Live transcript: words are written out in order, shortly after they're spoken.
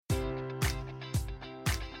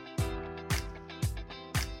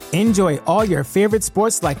Enjoy all your favorite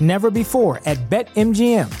sports like never before at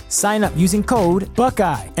BetMGM. Sign up using code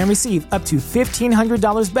Buckeye and receive up to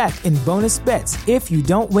 $1,500 back in bonus bets if you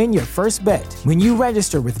don't win your first bet. When you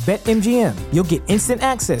register with BetMGM, you'll get instant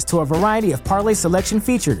access to a variety of parlay selection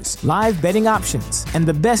features, live betting options, and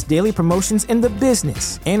the best daily promotions in the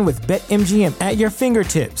business. And with BetMGM at your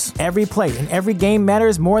fingertips, every play and every game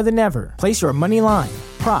matters more than ever. Place your money line,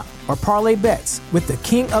 prop, or parlay bets with the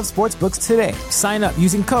king of sportsbooks today. Sign up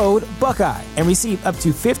using code Buckeye and receive up to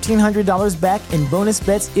 $1,500 back in bonus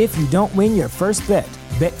bets if you don't win your first bet.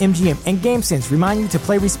 BetMGM and GameSense remind you to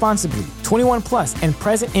play responsibly. 21 plus and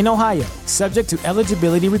present in Ohio, subject to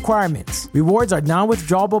eligibility requirements. Rewards are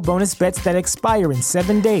non-withdrawable bonus bets that expire in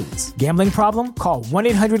 7 days. Gambling problem? Call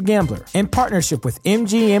 1-800-GAMBLER. In partnership with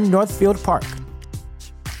MGM Northfield Park.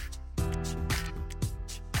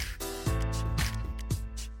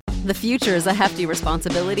 The future is a hefty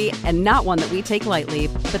responsibility and not one that we take lightly.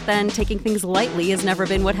 But then taking things lightly has never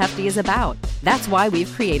been what Hefty is about. That's why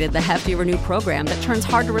we've created the Hefty Renew program that turns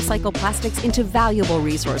hard-to-recycle plastics into valuable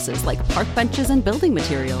resources like park benches and building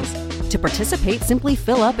materials. To participate, simply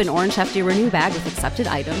fill up an orange Hefty Renew bag with accepted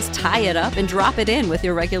items, tie it up, and drop it in with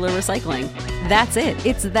your regular recycling. That's it.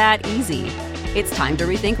 It's that easy. It's time to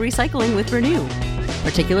rethink recycling with Renew.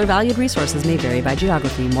 Particular valued resources may vary by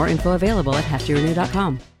geography. More info available at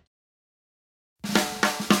heftyrenew.com.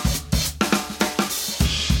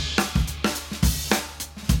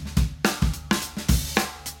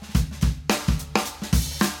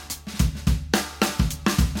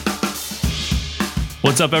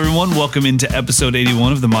 What's up, everyone? Welcome into episode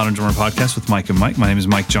 81 of the Modern Drummer Podcast with Mike and Mike. My name is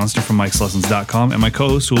Mike Johnston from Mike'sLessons.com, and my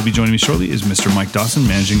co-host who will be joining me shortly is Mr. Mike Dawson,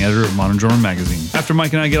 managing editor of Modern Drummer Magazine. After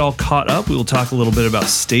Mike and I get all caught up, we will talk a little bit about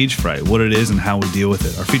stage fright, what it is, and how we deal with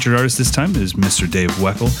it. Our featured artist this time is Mr. Dave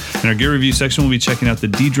Weckl. In our gear review section, we'll be checking out the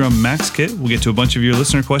Ddrum Max Kit. We'll get to a bunch of your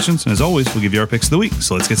listener questions, and as always, we'll give you our picks of the week.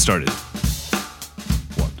 So let's get started.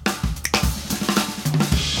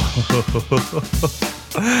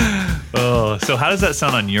 Oh, so how does that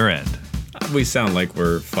sound on your end? We sound like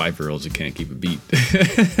we're 5-year-olds who can't keep a beat.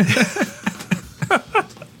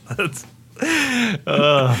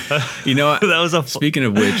 You know, that was speaking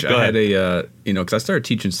of which, I had because I started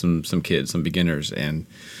teaching some kids, some beginners, and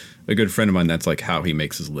a good friend of mine, that's like how he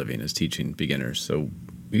makes his living, is teaching beginners. So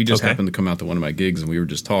he just happened to come out to one of my gigs, and we were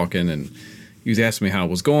just talking, and he was asking me how it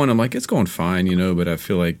was going. I'm like, it's going fine, but I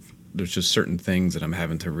feel like there's just certain things that I'm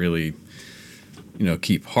having to really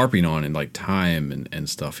keep harping on, and like time and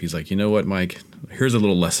stuff. He's like, you know what, Mike, here's a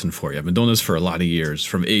little lesson for you. I've been doing this for a lot of years.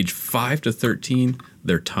 From age 5 to 13,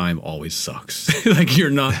 their time always sucks. Like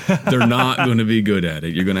they're not going to be good at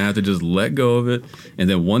it. You're going to have to just let go of it. And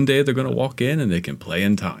then one day they're going to walk in and they can play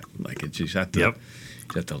in time. Like it just have to, you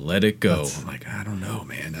have to let it go. I'm like, I don't know,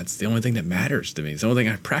 man. That's the only thing that matters to me. It's the only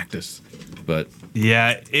thing I practice. But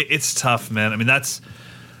yeah, it's tough, man. I mean, that's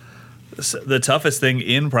the toughest thing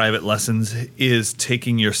in private lessons is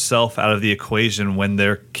taking yourself out of the equation when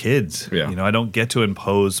they're kids. Yeah. I don't get to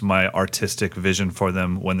impose my artistic vision for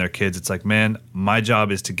them when they're kids. It's like, man, my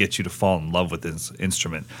job is to get you to fall in love with this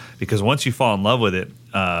instrument. Because once you fall in love with it,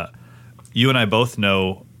 you and I both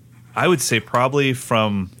know, I would say probably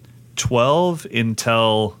from 12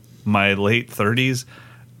 until my late 30s,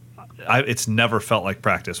 it's never felt like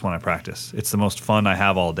practice when I practice. It's the most fun I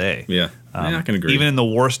have all day. Yeah, I can agree. Even in the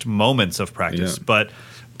worst moments of practice. Yeah.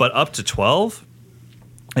 But up to 12,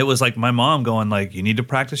 it was like my mom going like, you need to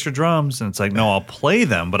practice your drums. And it's like, no, I'll play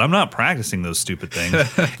them, but I'm not practicing those stupid things.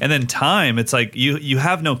 And then time, it's like you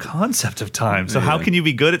have no concept of time. So how can you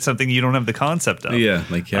be good at something you don't have the concept of? Yeah,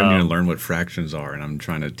 like you haven't even learned what fractions are, and I'm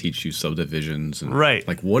trying to teach you subdivisions. And right.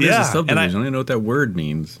 Like, what is a subdivision? I don't even know what that word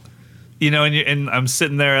means. And I'm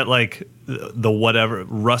sitting there at like the whatever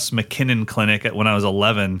Russ McKinnon clinic when I was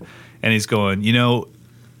 11, and he's going,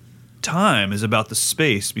 time is about the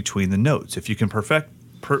space between the notes. If you can perfect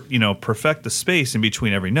the space in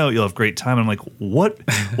between every note, you'll have great time. I'm like, what?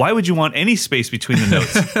 Why would you want any space between the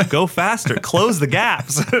notes? Go faster, close the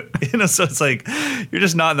gaps. So it's like you're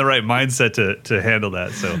just not in the right mindset to handle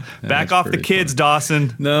that. So back off the kids, funny.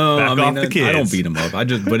 Dawson. No, back off the kids. I don't beat them up.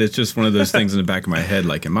 But it's just one of those things in the back of my head.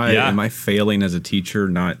 Like, am I failing as a teacher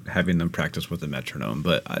not having them practice with a metronome?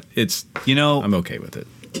 But I'm okay with it.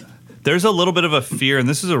 There's a little bit of a fear, and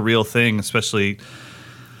this is a real thing, especially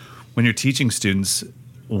when you're teaching students.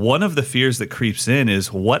 One of the fears that creeps in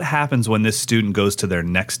is what happens when this student goes to their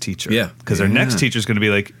next teacher. Yeah. Because their next teacher is going to be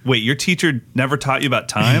like, wait, your teacher never taught you about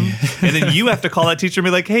time? And then you have to call that teacher and be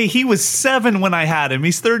like, hey, he was 7 when I had him.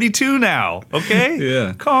 He's 32 now.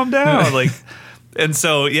 Okay? Calm down. And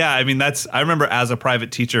so, I remember as a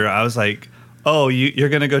private teacher, I was like, Oh, you're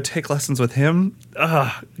going to go take lessons with him?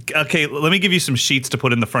 Okay, let me give you some sheets to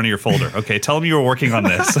put in the front of your folder. Okay, tell him you were working on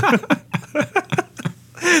this.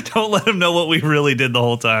 Don't let him know what we really did the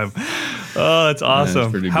whole time. Oh, that's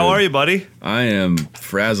awesome. Yeah, how are you, buddy? I am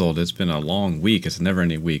frazzled. It's been a long week. It's a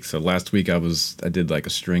never-ending week. So last week I did like a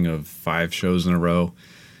string of 5 shows in a row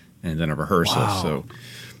and then a rehearsal. Wow. So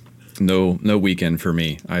no weekend for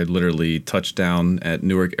me. I literally touched down at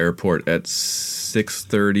Newark Airport at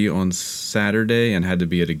 6:30 on Saturday and had to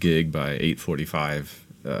be at a gig by 8:45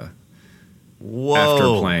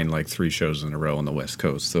 after playing like 3 shows in a row on the West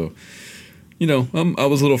Coast. So, I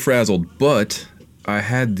was a little frazzled, but I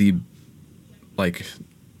had I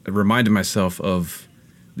reminded myself of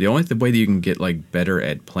the only way that you can get like better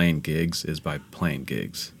at playing gigs is by playing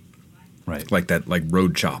gigs. Right. Like that, like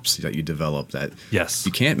road chops that you develop that yes,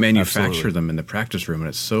 you can't manufacture them in the practice room. And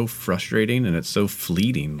it's so frustrating and it's so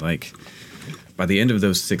fleeting. Like by the end of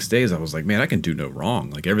those 6 days, I was like, man, I can do no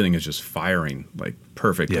wrong. Like everything is just firing like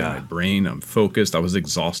perfect in my brain. I'm focused. I was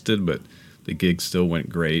exhausted, but the gig still went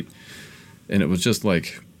great. And it was just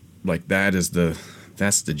like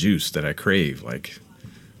that's the juice that I crave. Like,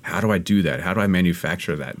 how do I do that? How do I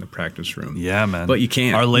manufacture that in the practice room? Yeah, man. But you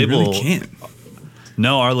can't. Our label, you really can't.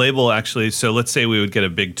 No, our label actually, so let's say we would get a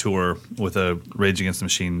big tour with a Rage Against the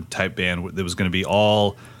Machine type band that was going to be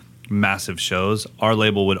all massive shows. Our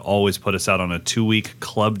label would always put us out on a 2-week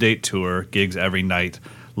club date tour, gigs every night,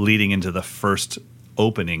 leading into the first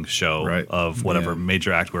opening show of whatever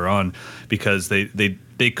major act we're on, because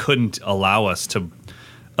they couldn't allow us to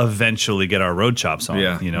eventually get our road chops on.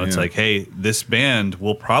 It's like, hey, this band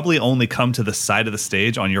will probably only come to the side of the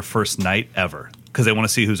stage on your first night ever, because they want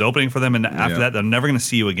to see who's opening for them, and after that, they're never going to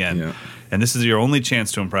see you again. Yeah. And this is your only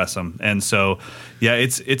chance to impress them. And so,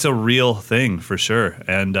 it's a real thing for sure.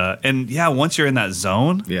 And once you're in that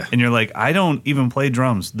zone, and you're like, I don't even play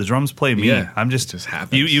drums. The drums play me. Yeah, I'm just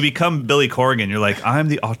happens. You become Billy Corgan. You're like, I'm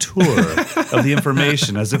the auteur of the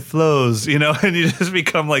information as it flows, and you just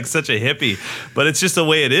become like such a hippie. But it's just the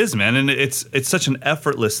way it is, man. And it's such an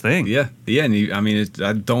effortless thing. Yeah. And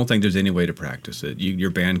I don't think there's any way to practice it. Your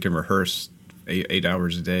band can rehearse 8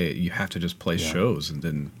 hours a day. You have to just play shows, and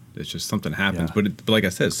then it's just something happens. But like I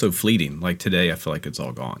said, it's so fleeting. Like today, I feel like it's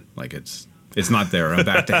all gone. Like it's not there. I'm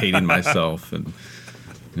back to hating myself, and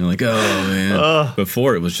like, oh man.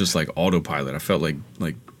 Before it was just like autopilot. I felt like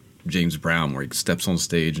James Brown, where he steps on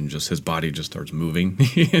stage and just his body just starts moving.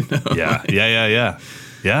 Yeah.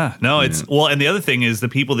 No, it's and the other thing is the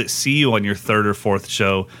people that see you on your 3rd or 4th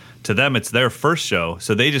show, to them it's their first show,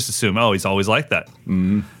 so they just assume, oh, he's always like that.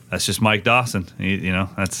 Mm-hmm. That's just Mike Dawson.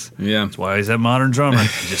 That's why he's that modern drummer.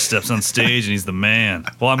 He just steps on stage and he's the man.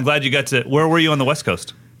 Well, I'm glad you got to. Where were you on the West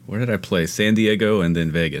Coast? Where did I play? San Diego and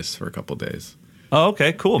then Vegas for a couple of days. Oh,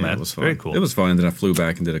 okay, cool, man. It was fun. Very cool. It was fun. And then I flew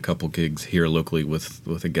back and did a couple gigs here locally with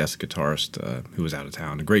a guest guitarist who was out of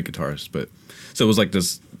town, a great guitarist. But so it was like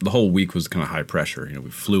this. The whole week was kind of high pressure.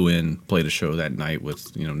 We flew in, played a show that night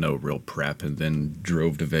with no real prep, and then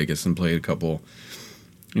drove to Vegas and played a couple.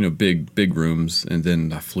 Big rooms, and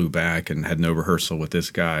then I flew back and had no rehearsal with this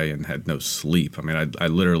guy and had no sleep. I mean, I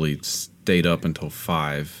literally stayed up until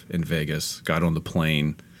 5 in Vegas, got on the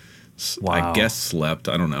plane. Wow. I guess slept.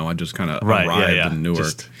 I don't know. I just kind of arrived in Newark.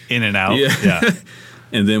 Just in and out. Yeah.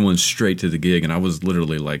 And then went straight to the gig, and I was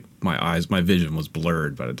literally like, my vision was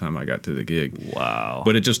blurred by the time I got to the gig. Wow.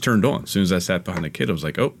 But it just turned on. As soon as I sat behind the kid, I was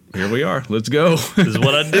like, oh, here we are. Let's go. This is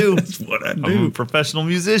what I do. I'm a professional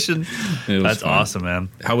musician. That's awesome, man.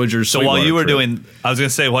 How was your So while you were doing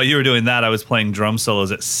that, I was playing drum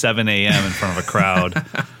solos at 7 a.m. in front of a crowd.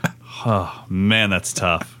 Oh, man, that's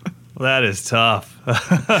tough. That is tough.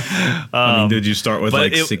 Did you start with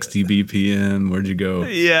 60 BPM? Where'd you go?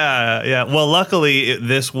 Yeah. Well, luckily,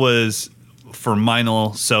 this was for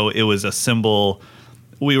Meinl, so it was a cymbal.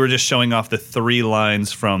 We were just showing off the 3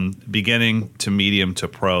 lines from beginning to medium to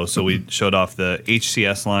pro. So we showed off the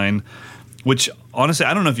HCS line, which honestly,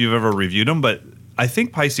 I don't know if you've ever reviewed them, but I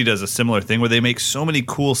think Pisces does a similar thing where they make so many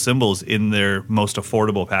cool cymbals in their most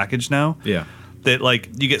affordable package now. Yeah. That like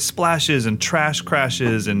you get splashes and trash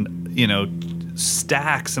crashes and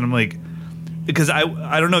stacks, and I'm like, because I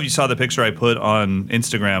don't know if you saw the picture I put on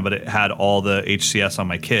Instagram, but it had all the HCS on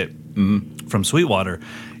my kit from Sweetwater,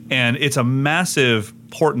 and it's a massive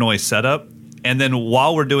Portnoy setup. And then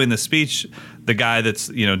while we're doing the speech, the guy that's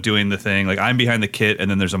doing the thing, like I'm behind the kit, and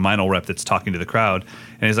then there's a Meinl rep that's talking to the crowd,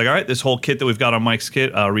 and he's like, all right, this whole kit that we've got on Mike's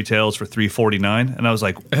kit retails for $349, and I was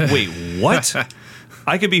like, wait, what?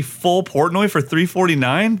 I could be full Portnoy for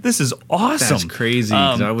 $349. This is awesome. That's crazy.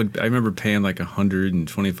 I remember paying like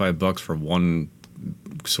 $125 for one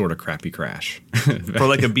sort of crappy crash for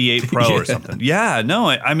like a B8 Pro or something. Yeah, no,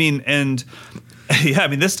 I mean, and Yeah, I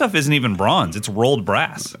mean, this stuff isn't even bronze. It's rolled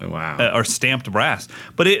brass. Wow. Or stamped brass.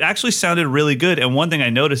 But it actually sounded really good. And one thing I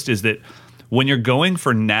noticed is that when you're going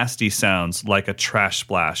for nasty sounds like a trash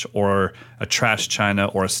splash or a trash china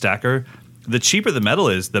or a stacker, the cheaper the metal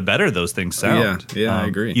is, the better those things sound. Yeah, I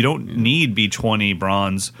agree. You don't need B20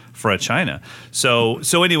 bronze for a china. So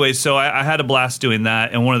I had a blast doing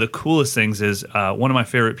that. And one of the coolest things is one of my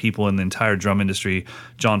favorite people in the entire drum industry,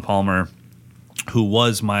 John Palmer, who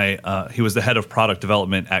was he was the head of product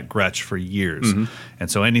development at Gretsch for years. Mm-hmm. And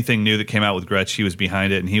so anything new that came out with Gretsch, he was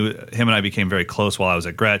behind it. And him and I became very close while I was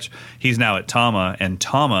at Gretsch. He's now at Tama, and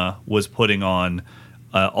Tama was putting on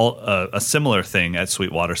a similar thing at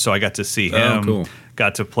Sweetwater. So I got to see him,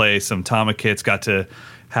 got to play some Tama kits, got to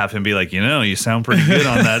have him be like, you sound pretty good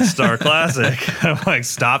on that Star Classic. I'm like,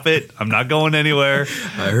 stop it. I'm not going anywhere.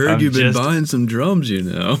 I heard you've been buying some drums,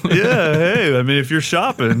 Yeah, hey, I mean, if you're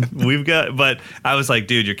shopping, but I was like,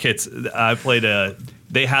 dude, your kits, I played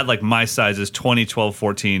they had like my sizes, 20, 12,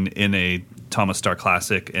 14 in a Tama Star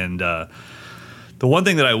Classic. And the one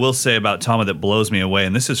thing that I will say about Tama that blows me away,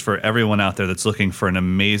 and this is for everyone out there that's looking for an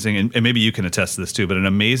amazing, and maybe you can attest to this too, but an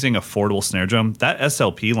amazing, affordable snare drum, that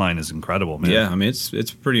SLP line is incredible, man. Yeah, I mean,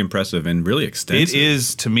 it's pretty impressive and really extensive. It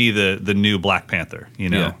is, to me, the new Black Panther,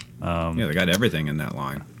 Yeah. They got everything in that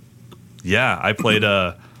line. Yeah, I played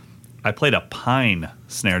a pine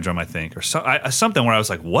snare drum, I think, or something where I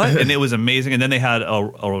was like, what? And it was amazing. And then they had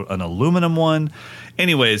an aluminum one.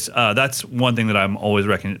 Anyways, that's one thing that I'm always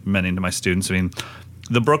recommending to my students. I mean,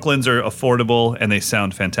 the Brooklyns are affordable and they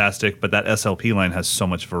sound fantastic, but that SLP line has so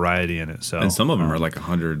much variety in it. So, and some of them are like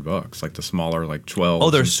 $100, like the smaller, like 12. Oh,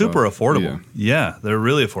 they're super affordable. Yeah, they're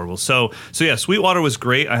really affordable. So yeah, Sweetwater was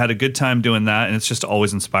great. I had a good time doing that, and it's just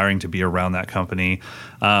always inspiring to be around that company.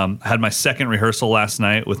 I had my second rehearsal last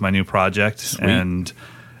night with my new project. Sweet. and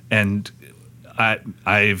I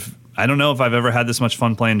don't know if I've ever had this much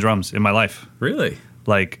fun playing drums in my life. Really?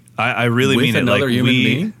 Like I really mean it. Another like human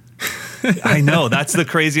being? I know, that's the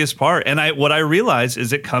craziest part. And what I realize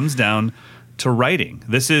is it comes down to writing.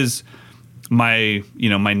 This is my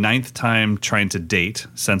ninth time trying to date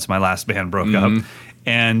since my last band broke up.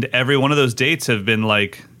 And every one of those dates have been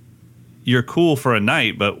like, you're cool for a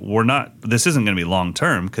night, but this isn't going to be long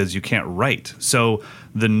term because you can't write. So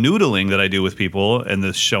the noodling that I do with people and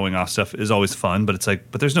the showing off stuff is always fun, but it's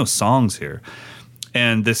like, but there's no songs here.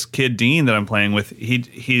 And this kid Dean that I'm playing with, he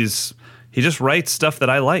just writes stuff that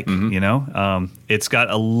I like, It's got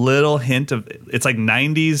a little hint of, it's like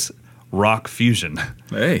 90s rock fusion.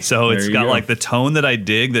 Hey, so it's got like the tone that I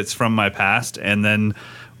dig that's from my past, and then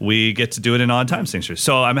we get to do it in odd time signatures.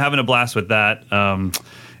 So I'm having a blast with that.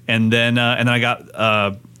 And then I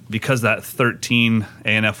got, because that 13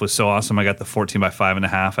 A&F was so awesome, I got the 14 by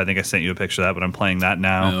 5.5. I think I sent you a picture of that, but I'm playing that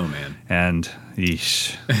now. Oh, man. And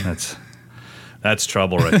yeesh, that's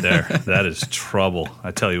trouble right there. That is trouble. I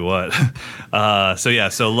tell you what.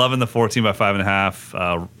 So loving the 14 by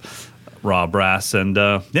 5.5 raw brass. And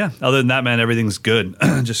other than that, man, everything's good.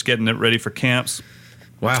 Just getting it ready for camps.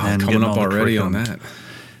 Wow, and coming up already on that.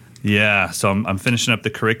 Yeah, so I'm finishing up the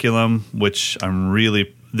curriculum, which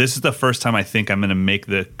this is the first time I think I'm going to make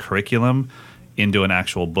the curriculum into an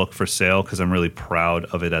actual book for sale because I'm really proud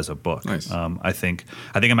of it as a book. Nice. I think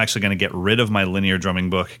I'm actually going to get rid of my linear drumming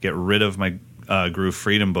book, get rid of my Groove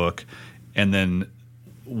Freedom book, and then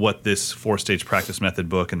what this 4-stage practice method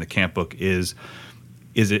book and the camp book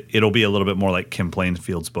it'll be a little bit more like Kim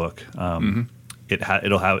Plainfield's book.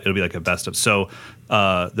 It'll be like a best of. So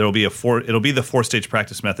it'll be the 4-stage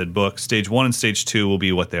practice method book. Stage 1 and stage 2 will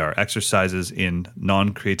be what they are: exercises in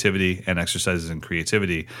non-creativity and exercises in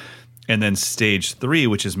creativity. And then stage 3,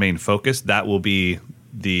 which is main focus, that will be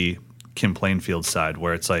the Kim Plainfield side,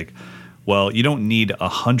 where it's like, well, you don't need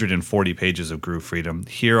 140 pages of Groove Freedom.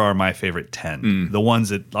 Here are my favorite 10, the ones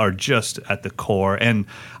that are just at the core. And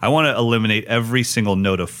I want to eliminate every single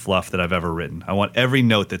note of fluff that I've ever written. I want every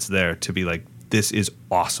note that's there to be like, this is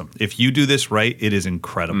awesome. If you do this right, it is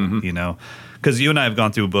incredible, Because you and I have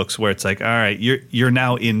gone through books where it's like, all right, you're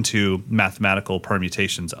now into mathematical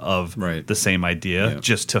permutations of the same idea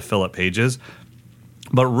just to fill up pages.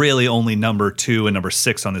 But really only number 2 and number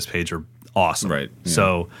 6 on this page are awesome. Right. Yeah.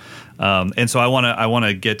 So I want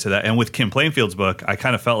to get to that. And with Kim Plainfield's book, I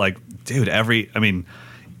kind of felt like, dude,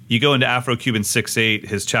 you go into Afro-Cuban 6/8,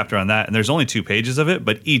 his chapter on that, and there's only 2 pages of it,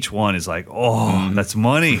 but each one is like, that's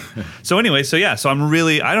money. So anyway, so I'm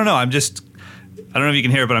really, I don't know if you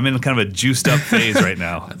can hear it, but I'm in kind of a juiced up phase right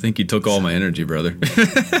now. I think you took all my energy, brother.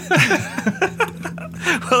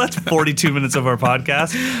 Well, that's 42 minutes of our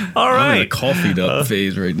podcast. All right. I'm in a coffeeed up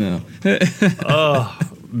phase right now. Oh,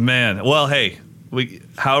 man. Well, hey,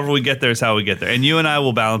 however we get there is how we get there. And you and I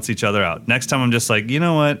will balance each other out. Next time I'm just like, you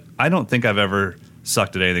know what? I don't think I've ever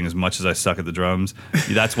sucked at anything as much as I suck at the drums.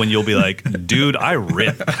 That's when you'll be like, dude, I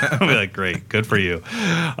rip. I'll be like, great, good for you.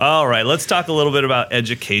 All right, let's talk a little bit about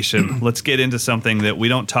education. Let's get into something that we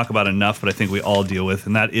don't talk about enough, but I think we all deal with,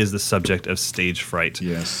 and that is the subject of stage fright.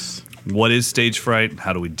 Yes. What is stage fright?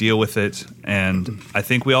 How do we deal with it? And I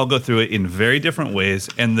think we all go through it in very different ways.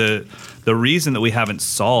 And the reason that we haven't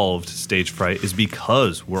solved stage fright is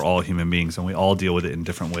because we're all human beings and we all deal with it in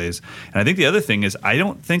different ways. And I think the other thing is I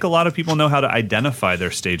don't think a lot of people know how to identify their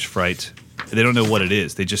stage fright. They don't know what it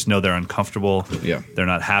is. They just know they're uncomfortable. Yeah. They're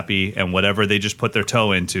not happy. And whatever they just put their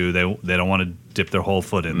toe into, they don't want to dip their whole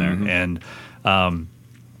foot in there. And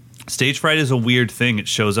stage fright is a weird thing. It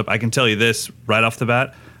shows up. I can tell you this right off the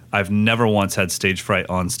bat. I've never once had stage fright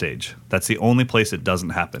on stage. That's the only place it doesn't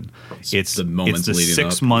happen. It's the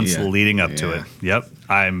 6 months leading up to it. Yep.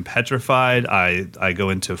 I'm petrified. I go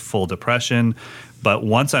into full depression. But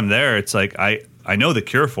once I'm there, it's like I know the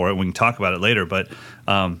cure for it. We can talk about it later. But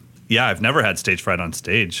I've never had stage fright on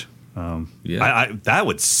stage. That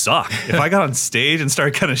would suck. If I got on stage and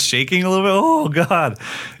started kind of shaking a little bit, oh, God.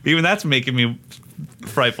 Even that's making me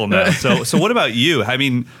frightful now. So what about you? I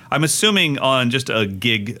mean, I'm assuming on just a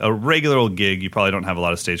gig, a regular old gig, you probably don't have a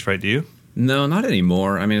lot of stage fright, do you? No, not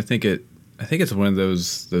anymore. I mean, I think it's one of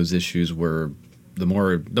those issues where the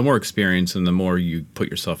more experience and the more you put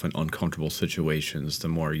yourself in uncomfortable situations, the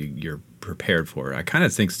more you're prepared for it. I kind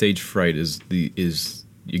of think stage fright is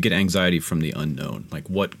you get anxiety from the unknown, like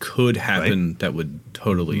what could happen that would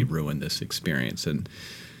totally ruin this experience. And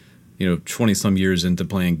 20 some years into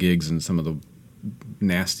playing gigs in some of the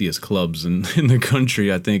nastiest clubs in the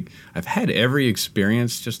country, I think I've had every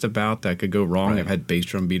experience just about that could go wrong. I've had bass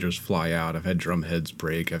drum beaters fly out. I've had drum heads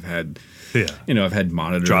break. I've had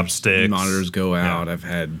monitors, drop sticks, monitors go out. I've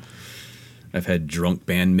had drunk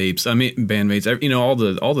bandmates.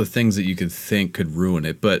 All the things that you could think could ruin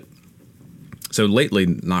it. But so lately,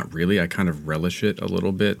 not really. I kind of relish it a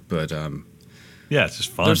little bit, but it's just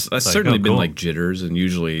fun. There's certainly been like jitters, and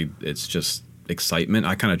usually it's just excitement.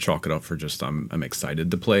 I kind of chalk it up for just I'm excited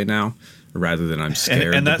to play now rather than I'm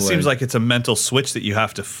scared. And that to play. Seems like it's a mental switch that you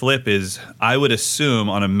have to flip. Is I would assume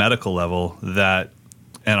on a medical level that,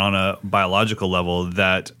 and on a biological level,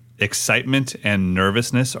 that excitement and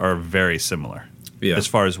nervousness are very similar. Yeah. As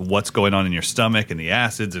far as what's going on in your stomach and the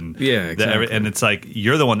acids and exactly. And it's like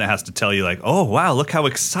you're the one that has to tell you like, oh wow, look how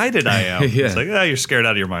excited I am. It's like you're scared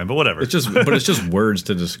out of your mind, but whatever. It's just words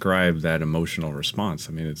to describe that emotional response.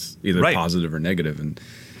 I mean, it's either positive or negative, and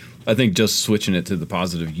I think just switching it to the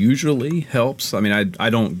positive usually helps. I mean,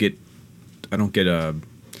 I don't get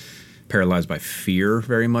paralyzed by fear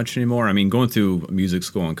very much anymore. I mean, going through music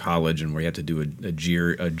school in college and where you have to do a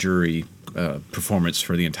jury performance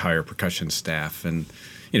for the entire percussion staff, and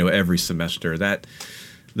every semester,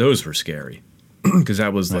 those were scary because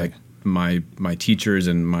that was like my teachers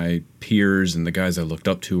and my peers and the guys I looked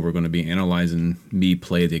up to were going to be analyzing me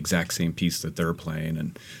play the exact same piece that they're playing,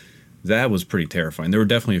 and that was pretty terrifying. There were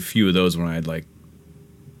definitely a few of those when I had like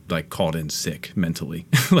called in sick mentally,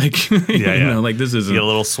 like like this isn't, you get a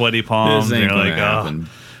little sweaty palms, and you're like, happen.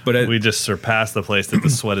 But we just surpassed the place that the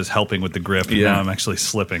sweat is helping with the grip, and now I'm actually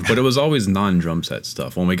slipping. But it was always non-drum set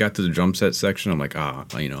stuff. When we got to the drum set section, I'm like,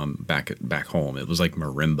 I'm back home. It was like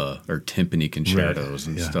marimba or timpani concertos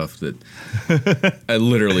and stuff that I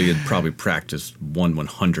literally had probably practiced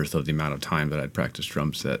 1/100th of the amount of time that I'd practiced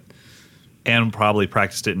drum set. And probably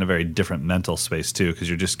practiced it in a very different mental space too, because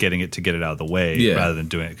you're just getting it to get it out of the way rather than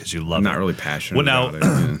doing it because you love I'm it. Not really passionate about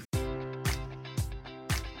it.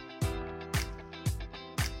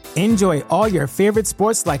 Enjoy all your favorite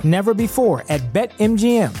sports like never before at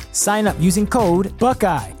BetMGM. Sign up using code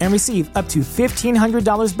Buckeye and receive up to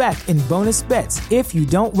 $1,500 back in bonus bets if you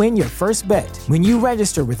don't win your first bet. When you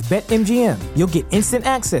register with BetMGM, you'll get instant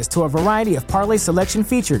access to a variety of parlay selection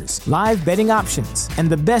features, live betting options, and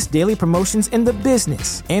the best daily promotions in the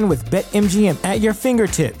business. And with BetMGM at your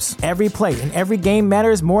fingertips, every play and every game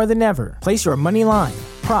matters more than ever. Place your money line,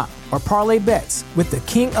 prop, or parlay bets with the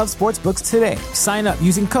king of sportsbooks today. Sign up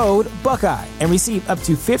using code Buckeye and receive up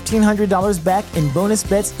to $1,500 back in bonus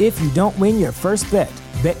bets if you don't win your first bet.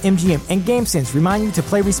 BetMGM and GameSense remind you to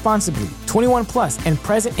play responsibly. 21 plus and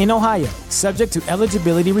present in Ohio, subject to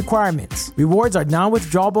eligibility requirements. Rewards are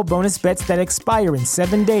non-withdrawable bonus bets that expire in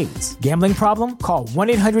 7 days. Gambling problem? Call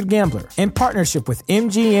 1-800-GAMBLER in partnership with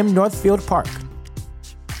MGM Northfield Park.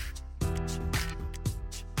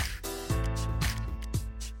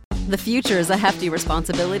 The future is a hefty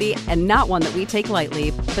responsibility and not one that we take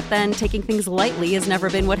lightly. But then taking things lightly has never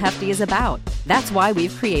been what Hefty is about. That's why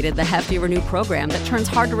we've created the Hefty Renew program that turns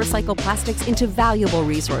hard-to-recycle plastics into valuable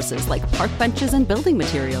resources like park benches and building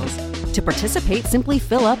materials. To participate, simply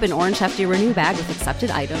fill up an orange Hefty Renew bag with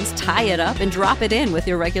accepted items, tie it up, and drop it in with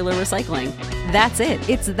your regular recycling. That's it.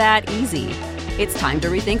 It's that easy. It's time to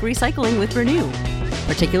rethink recycling with Renew.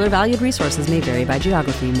 Particular valued resources may vary by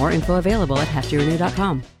geography. More info available at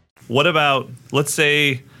heftyrenew.com. What about, let's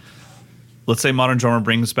say Modern Drummer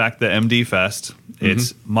brings back the MD Fest.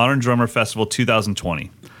 It's Modern Drummer Festival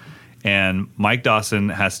 2020. And Mike Dawson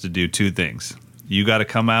has to do two things. You got to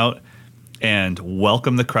come out and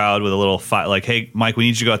welcome the crowd with a little like, hey, Mike, we need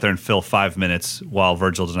you to go out there and fill 5 minutes while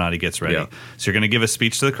Virgil Donati gets ready. Yeah. So you're going to give a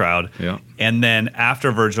speech to the crowd. Yeah. And then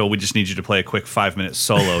after Virgil, we just need you to play a quick 5-minute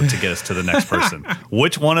solo to get us to the next person.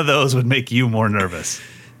 Which one of those would make you more nervous?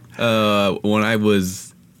 When I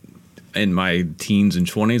was in my teens and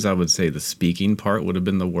 20s, I would say the speaking part would have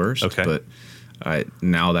been the worst. Okay. But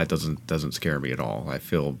now that doesn't scare me at all. I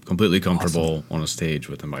feel completely comfortable on a stage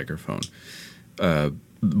with a microphone.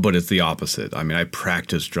 But it's the opposite. I mean, I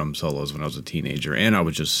practiced drum solos when I was a teenager, and I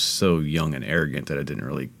was just so young and arrogant that I didn't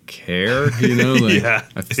really care, you know? Like, yeah.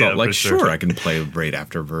 I felt like, sure, I can play right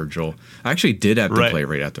after Virgil. I actually did have to play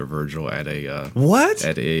right after Virgil at a... what?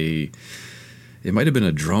 At a... It might have been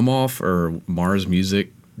a Drum Off or Mars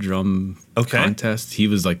Music drum contest. He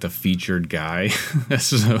was like the featured guy,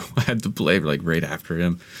 so I had to play like right after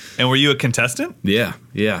him. And were you a contestant? Yeah.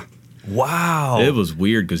 Wow. It was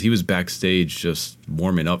weird because he was backstage just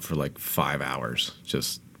warming up for like 5 hours.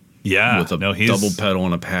 Just with a double pedal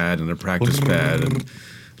on a pad and a practice pad and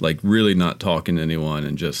like really not talking to anyone.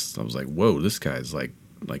 And just, I was like, whoa, this guy's like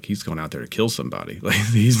he's going out there to kill somebody. Like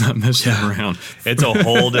he's not messing around. It's a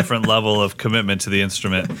whole different level of commitment to the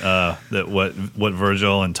instrument that what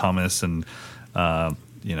Virgil and Thomas and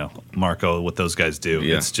Marco, what those guys do.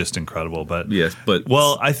 Yeah. It's just incredible. But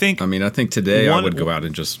I think today I would go out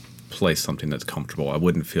and just play something that's comfortable. I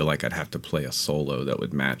wouldn't feel like I'd have to play a solo that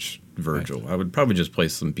would match Virgil. Right. I would probably just play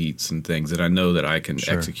some beats and things that I know that I can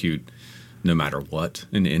execute no matter what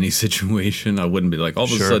in any situation. I wouldn't be like, all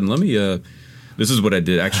of a sudden, let me, this is what I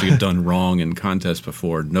did actually done wrong in contests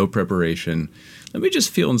before, no preparation. Let me just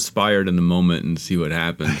feel inspired in the moment and see what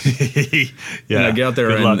happens. And I get out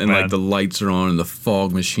there and like the lights are on and the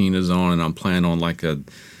fog machine is on and I'm playing on like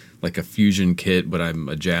a fusion kit, but I'm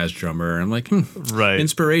a jazz drummer. I'm like,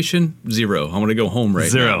 inspiration, 0. I want to go home now.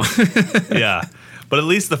 0. Yeah. But at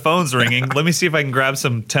least the phone's ringing. Let me see if I can grab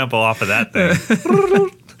some tempo off of that thing.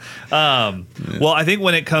 Well, I think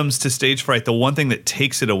when it comes to stage fright, the one thing that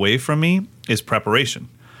takes it away from me is preparation.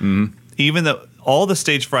 Mm-hmm. Even though all the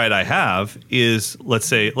stage fright I have is, let's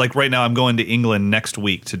say, like right now I'm going to England next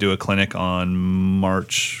week to do a clinic on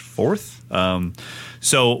March 4th.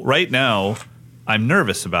 So right now I'm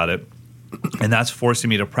nervous about it, and that's forcing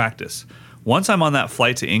me to practice. Once I'm on that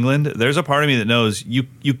flight to England, there's a part of me that knows you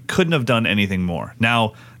couldn't have done anything more.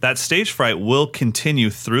 Now, that stage fright will continue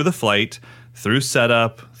through the flight, through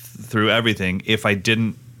setup, through everything, if I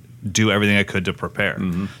didn't do everything I could to prepare.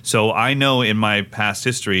 Mm-hmm. So I know in my past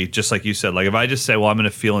history, just like you said, like if I just say, well, I'm going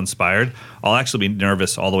to feel inspired, I'll actually be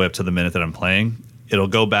nervous all the way up to the minute that I'm playing. It'll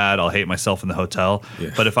go bad. I'll hate myself in the hotel.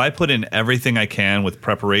 Yeah. But if I put in everything I can with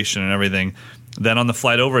preparation and everything, then on the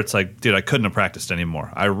flight over, it's like, dude, I couldn't have practiced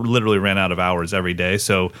anymore. I literally ran out of hours every day.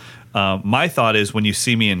 So my thought is when you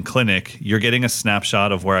see me in clinic, you're getting a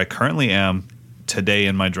snapshot of where I currently am today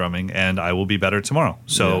in my drumming, and I will be better tomorrow.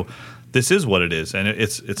 So this is what it is. And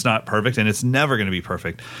it's not perfect, and it's never going to be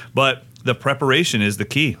perfect. But the preparation is the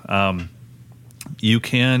key. And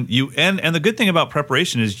the good thing about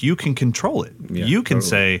preparation is you can control it. Yeah, you can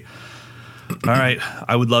say, all right,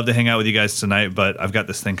 I would love to hang out with you guys tonight, but I've got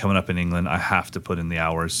this thing coming up in England. I have to put in the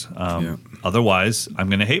hours. Otherwise, I'm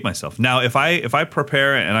going to hate myself. Now, if I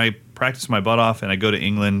prepare and I practice my butt off and I go to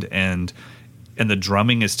England and the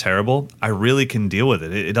drumming is terrible, I really can deal with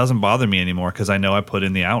it. It doesn't bother me anymore because I know I put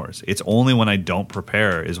in the hours. It's only when I don't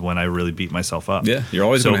prepare is when I really beat myself up. Yeah, you're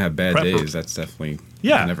always going to have bad days. That's definitely you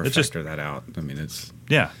never factor that out. I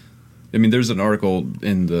mean, there's an article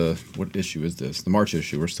in what issue is this? The March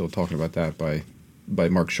issue. We're still talking about that by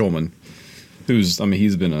Mark Schulman,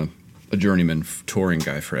 he's been a journeyman touring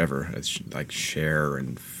guy forever. It's like Cher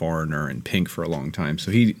and Foreigner and Pink for a long time. So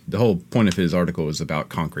the whole point of his article is about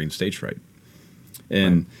conquering stage fright.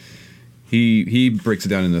 And he breaks it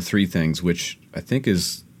down into 3 things, which I think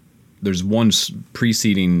there's one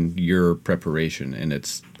preceding your preparation, and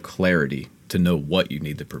it's clarity to know what you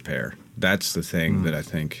need to prepare. That's the thing that I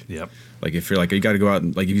think. Yep. Like if you're like, you got to go out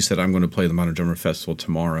and like if you said, I'm going to play the Modern Drummer Festival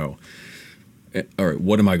tomorrow. All right,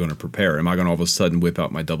 what am I going to prepare? Am I going to all of a sudden whip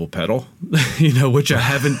out my double pedal, which I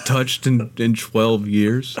haven't touched in 12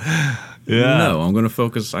 years? No, I'm going to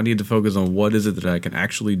focus. I need to focus on what is it that I can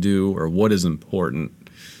actually do, or what is important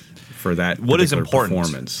for that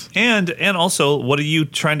performance. And also, what are you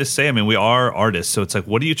trying to say? I mean, we are artists, so it's like,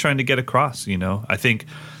 what are you trying to get across? You know,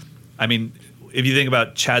 I mean, if you think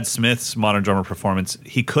about Chad Smith's Modern Drummer performance,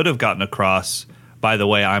 he could have gotten across, by the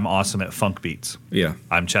way, I'm awesome at funk beats. Yeah.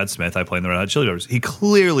 I'm Chad Smith. I play in the Red Hot Chili Peppers. He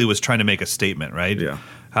clearly was trying to make a statement, right? Yeah.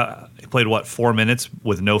 He played, 4 minutes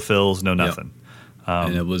with no fills, no nothing. Yep.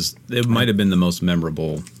 And it might have been the most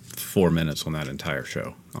memorable 4 minutes on that entire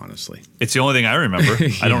show, honestly. It's the only thing I remember.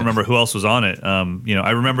 I don't remember who else was on it.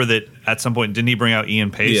 I remember that at some point, didn't he bring out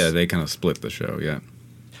Ian Pace? Yeah, they kind of split the show, yeah.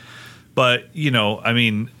 But, I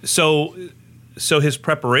mean, so his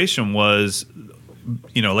preparation was,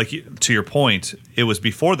 like to your point, it was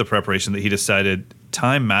before the preparation that he decided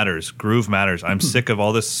time matters, groove matters. I'm sick of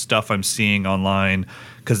all this stuff I'm seeing online.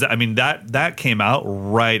 Because, I mean, that came out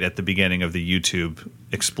right at the beginning of the YouTube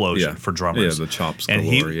explosion for drummers. Yeah, the chops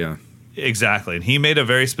galore, Exactly. And he made a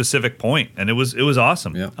very specific point, and it was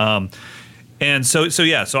awesome. Yeah. And so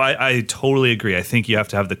I totally agree. I think you have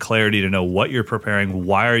to have the clarity to know what you're preparing,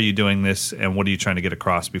 why are you doing this, and what are you trying to get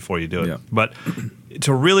across before you do it. Yeah. But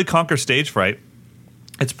to really conquer stage fright,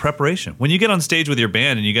 it's preparation. When you get on stage with your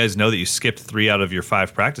band and you guys know that you skipped 3 out of your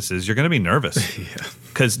 5 practices, you're going to be nervous.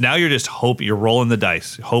 Because now you're just you're rolling the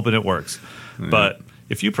dice, hoping it works. Yeah. But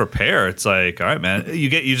if you prepare, it's like, all right, man,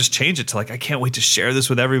 you just change it to like, I can't wait to share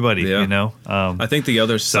this with everybody, you know? I think the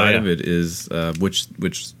other side of it is, which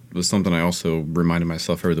was something I also reminded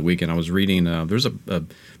myself over the weekend. I was reading, there's a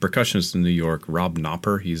percussionist in New York, Rob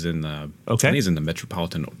Knopper. He's in he's in the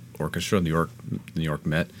Metropolitan Orchestra, New York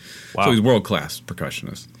Met. Wow. So he's a world-class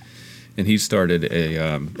percussionist. And he started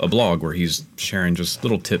a blog where he's sharing just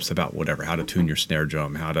little tips about whatever, how to tune your snare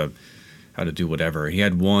drum, how to do whatever. He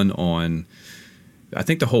had one on, I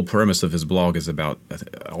think the whole premise of his blog is about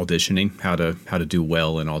auditioning, how to do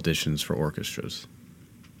well in auditions for orchestras.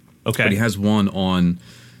 Okay. But he has one on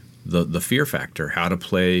the fear factor, how to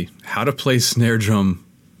play snare drum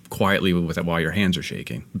quietly while your hands are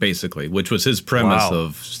shaking, basically, which was his premise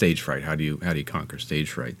of stage fright. How do you conquer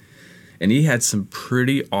stage fright? And he had some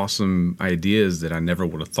pretty awesome ideas that I never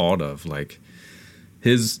would have thought of. Like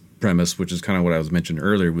his premise, which is kind of what I was mentioning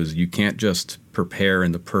earlier, was you can't just prepare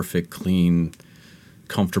in the perfect, clean,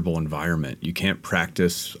 comfortable environment. You can't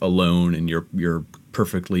practice alone in your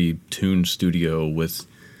perfectly tuned studio with,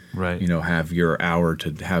 have your hour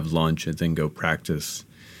to have lunch and then go practice.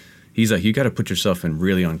 He's like, you got to put yourself in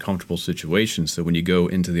really uncomfortable situations. So when you go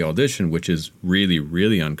into the audition, which is really,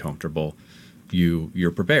 really uncomfortable,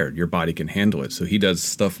 you're prepared. Your body can handle it. So he does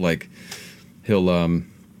stuff like he'll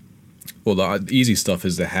the easy stuff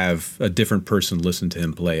is to have a different person listen to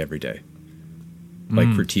him play every day,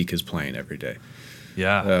 like critique his playing every day.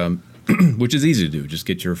 Yeah. Which is easy to do. Just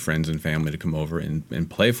get your friends and family to come over and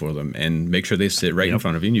play for them, and make sure they sit right in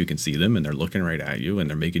front of you and you can see them and they're looking right at you and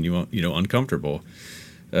they're making you uncomfortable.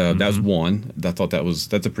 That's one. I thought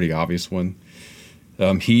that's a pretty obvious one.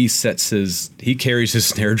 He carries his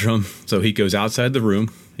snare drum, so he goes outside the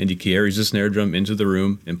room and he carries his snare drum into the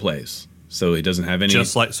room and plays. So he doesn't have any,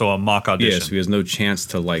 a mock audition. Yeah, so he has no chance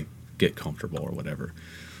to get comfortable or whatever.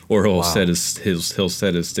 Or he'll set his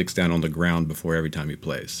sticks down on the ground before every time he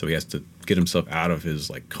plays. So he has to get himself out of his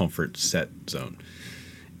comfort set zone.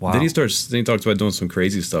 Wow. Then he talks about doing some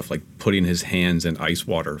crazy stuff, like putting his hands in ice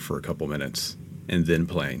water for a couple minutes and then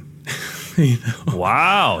playing.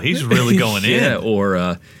 Wow, he's really going in. Yeah,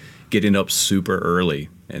 or getting up super early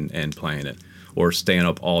and playing it, or staying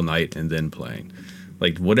up all night and then playing.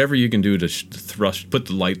 Like whatever you can do to put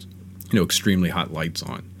the light, extremely hot lights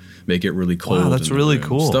on. Make it really cold. Wow, that's really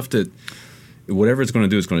cool. Stuff that, whatever it's going to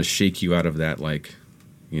do, is going to shake you out of that,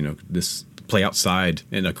 this play outside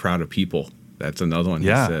in a crowd of people. That's another one he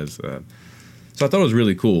says. So I thought it was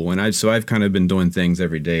really cool. And I've kind of been doing things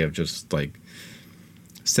every day of just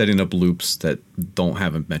setting up loops that don't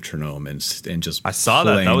have a metronome and just. I saw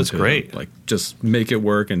that. That was great. Just make it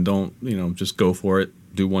work and don't, just go for it.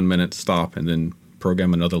 Do 1 minute, stop, and then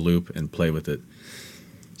program another loop and play with it.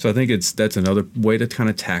 So I think that's another way to kind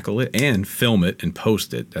of tackle it, and film it and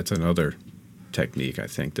post it. That's another technique I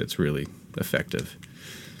think that's really effective.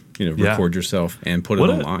 Record yourself and put it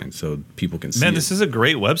online so people can see it. Man, this is a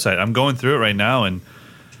great website. I'm going through it right now, and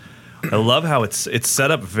I love how it's set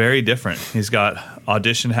up very different. He's got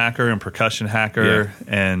Audition Hacker and Percussion Hacker,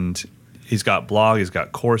 and he's got blog, he's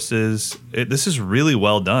got courses. This is really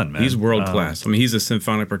well done, man. He's world class. I mean, he's a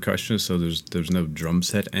symphonic percussionist, so there's no drum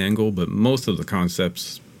set angle, but most of the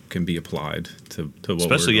concepts can be applied to what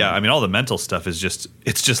especially we're doing. I mean, all the mental stuff is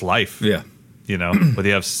it's just life. Yeah. whether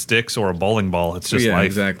you have sticks or a bowling ball, it's just life.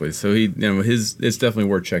 Exactly. So it's definitely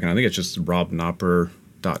worth checking out. I think it's just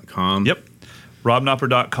robnopper.com. Yep.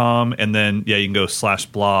 robnopper.com, and then you can go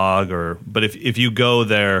 /blog but if you go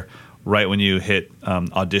there right when you hit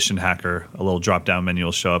Audition Hacker, a little drop down menu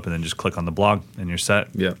will show up, and then just click on the blog and you're set.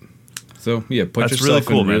 Yeah. So put That's yourself really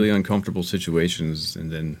cool, in really uncomfortable situations,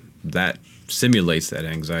 and then that simulates that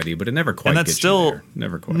anxiety, but it never quite gets you there.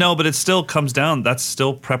 Never quite. No, but it still comes down. That's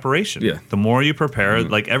still preparation. Yeah. The more you prepare,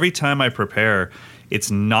 like every time I prepare,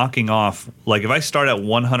 it's knocking off. Like if I start at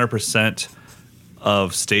 100%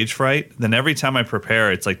 of stage fright, then every time I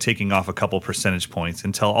prepare, it's like taking off a couple percentage points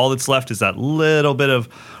until all that's left is that little bit of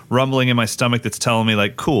rumbling in my stomach that's telling me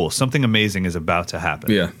like, cool, something amazing is about to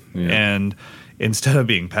happen. Yeah. And instead of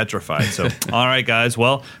being petrified. So, all right, guys,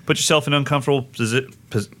 well, put yourself in uncomfortable places.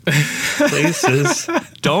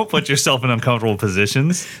 Don't put yourself in uncomfortable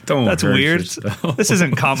positions. That's weird. This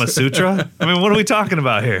isn't Kama Sutra. I mean, what are we talking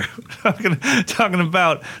about here? Talking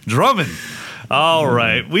about drumming. All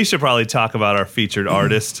right. We should probably talk about our featured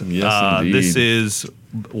artist. Yes, indeed. This is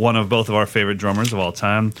one of both of our favorite drummers of all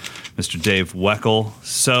time, Mr. Dave Weckl.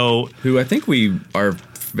 Who I think our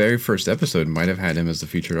very first episode might have had him as the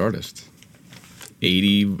featured artist.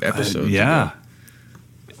 80 episodes ago.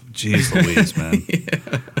 Jeez Louise, man.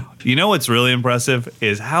 You know what's really impressive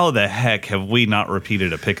is how the heck have we not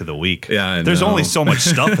repeated a pick of the week? Yeah, I know. There's only so much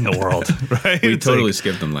stuff in the world, right? We totally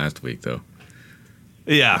skipped them last week, though.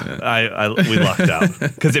 Yeah, we lucked out.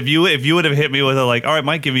 Because if you would have hit me with all right,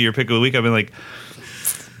 Mike, give me your pick of the week, I'd been like,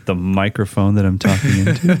 the microphone that I'm talking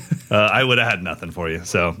into? I would have had nothing for you.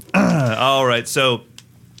 So, all right. So,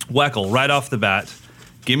 Weckl, right off the bat,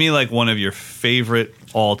 give me one of your favorite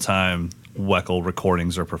all-time Weckl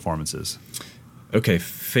recordings or performances. Okay,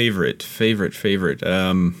 favorite.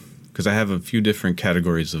 Because I have a few different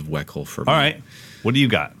categories of Weckl for me. All right. What do you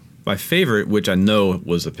got? My favorite, which I know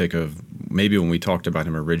was a pick of maybe when we talked about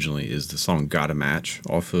him originally, is the song Gotta Match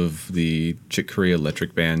off of the Chick Corea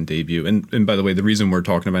Electric Band debut. And by the way, the reason we're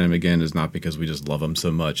talking about him again is not because we just love him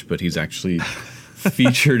so much, but he's actually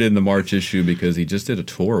featured in the March issue because he just did a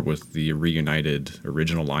tour with the reunited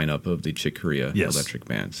original lineup of the Chick Corea Electric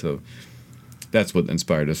Band. So that's what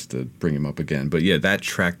inspired us to bring him up again. But yeah, that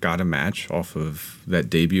track Gotta Match off of that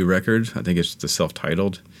debut record, I think it's the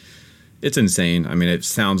self-titled. It's insane. I mean, it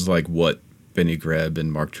sounds like what Benny Greb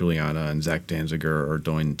and Mark Juliana and Zach Danziger are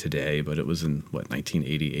doing today, but it was in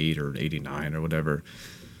 1988 or 89 or whatever.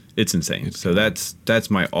 It's insane. So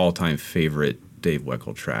that's my all-time favorite Dave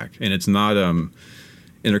Weckl track, and it's not and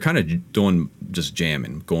they're kind of doing just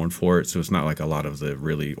jamming, going for it. So it's not like a lot of the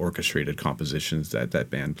really orchestrated compositions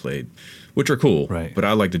that band played, which are cool. Right. But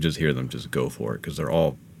I like to just hear them just go for it because they're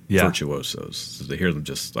all virtuosos. So to hear them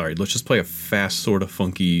just, all right, let's just play a fast, sort of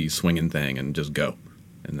funky swinging thing and just go.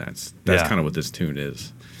 And that's kind of what this tune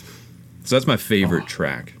is. So that's my favorite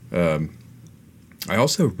track. I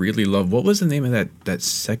also really love, what was the name of that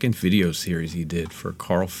second video series he did for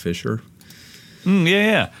Carl Fisher?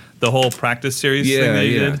 The whole practice series thing that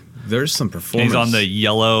he did. There's some performance. He's on the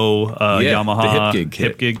yellow Yamaha the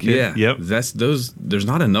hip gig kit. Yeah. Yep. There's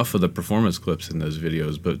not enough of the performance clips in those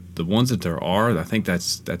videos, but the ones that there are, I think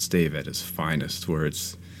that's Dave at his finest, where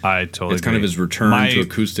it's kind of his return to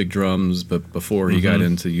acoustic drums, but before he got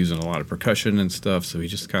into using a lot of percussion and stuff, so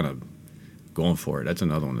he's just kind of going for it. That's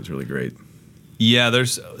another one that's really great. Yeah,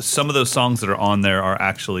 there's some of those songs that are on there are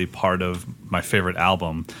actually part of my favorite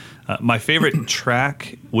album. My favorite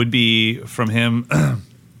track would be from him.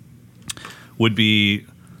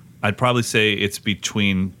 I'd probably say it's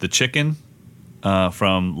between The Chicken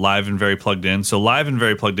from Live and Very Plugged In. So Live and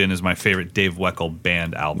Very Plugged In is my favorite Dave Weckl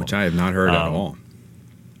band album, which I have not heard at all.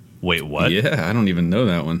 Wait, what? Yeah, I don't even know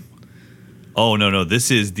that one. Oh, no. This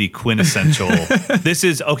is the quintessential. This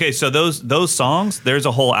is okay. So those songs, there's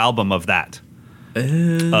a whole album of that.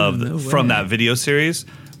 From that video series.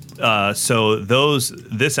 So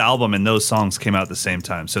this album and those songs came out at the same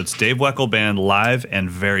time. So it's Dave Weckl Band Live and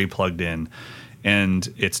Very Plugged In,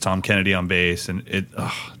 and it's Tom Kennedy on bass. And it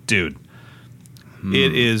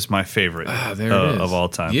is my favorite of all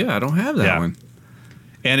time. Yeah, I don't have that one.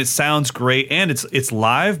 And it sounds great, and it's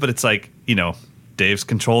live, but it's Dave's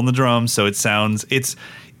controlling the drums, so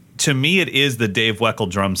to me it is the Dave Weckl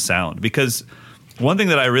drum sound, because one thing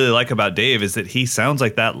that I really like about Dave is that he sounds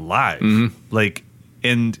like that live.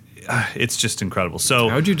 And it's just incredible. So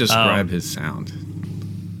how would you describe his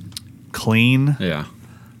sound? Clean. Yeah.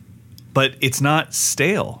 But it's not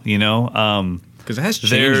stale, because it has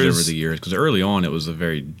changed over the years, because early on it was a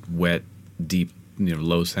very wet, deep,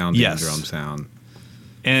 low sounding drum sound.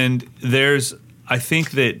 And I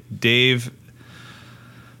think that Dave,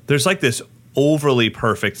 there's this overly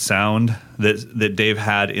perfect sound that Dave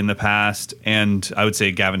had in the past, and I would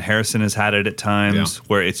say Gavin Harrison has had it at times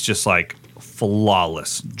where it's just like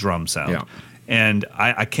flawless drum sound. Yeah. And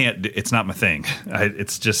I can't. It's not my thing.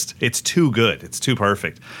 It's too good. It's too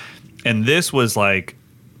perfect. And this was like,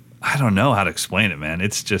 I don't know how to explain it, man.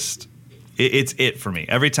 It's just. It's it for me.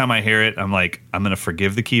 Every time I hear it, I'm like, I'm going to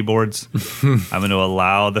forgive the keyboards. I'm going to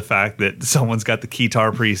allow the fact that someone's got the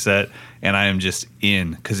guitar preset, and I am just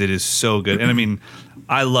in because it is so good. And I mean,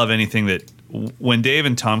 I love anything that when Dave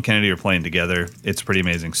and Tom Kennedy are playing together, it's pretty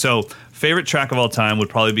amazing. So, favorite track of all time would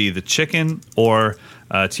probably be The Chicken or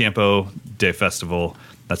Tiempo de Festival.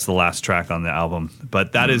 That's the last track on the album.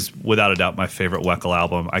 But that is, without a doubt, my favorite Weckl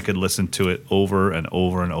album. I could listen to it over and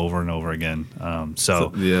over and over and over again.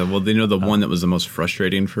 Yeah, well, the one that was the most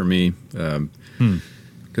frustrating for me,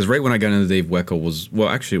 because right when I got into Dave Weckl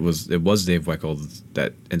it was Dave Weckl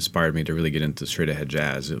that inspired me to really get into straight ahead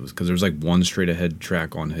jazz. It was because there was like one straight ahead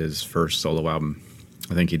track on his first solo album.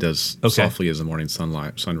 I think he does Softly as the Morning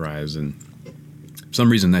Sunrise, and for some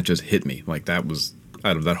reason that just hit me. Like that was...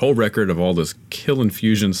 Out of that whole record of all this Kill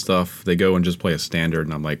Infusion stuff, they go and just play a standard,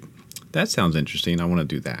 and I'm like, that sounds interesting. I want to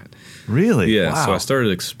do that. Really? Yeah. Wow. So I started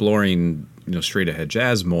exploring, straight ahead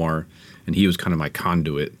jazz more, and he was kind of my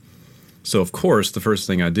conduit. So of course, the first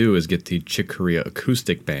thing I do is get the Chick Corea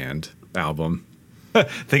Acoustic Band album.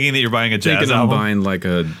 Thinking that you're buying a jazz album? I'm buying like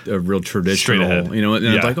a real traditional, and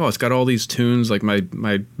it's like, it's got all these tunes. Like my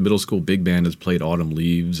middle school big band has played Autumn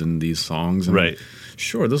Leaves and these songs. And right.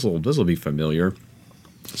 Sure, this will be familiar.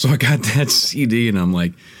 So I got that CD, and I'm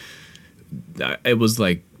like, it was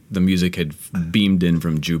like the music had beamed in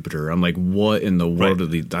from Jupiter. I'm like, what in the world are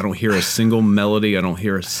these? I don't hear a single melody. I don't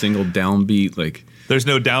hear a single downbeat. Like, there's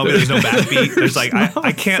no downbeat. There's no backbeat. There's like,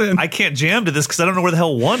 I can't jam to this because I don't know where the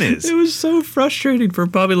hell one is. It was so frustrating for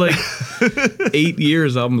probably like 8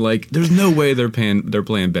 years. I'm like, there's no way they're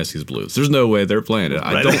playing Bessie's Blues. There's no way they're playing it.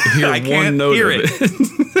 I don't hear one note of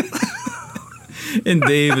it. And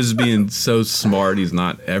Dave is being so smart. He's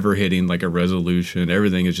not ever hitting like a resolution.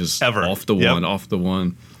 Everything is just off the one.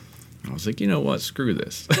 I was like, you know what? Screw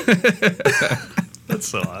this. That's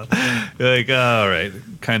so odd. You're like, all right,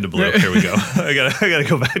 kind of blue. Here we go. I gotta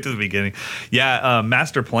go back to the beginning. Yeah,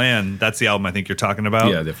 Master Plan. That's the album I think you're talking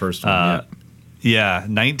about. Yeah, the first one. Yeah,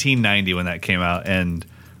 1990 when that came out, and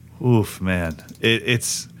oof, man,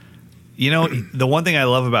 it's the one thing I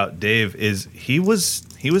love about Dave is he was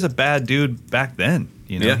a bad dude back then.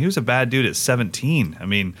 He was a bad dude at 17. I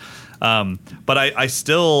mean, but I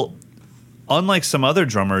still, unlike some other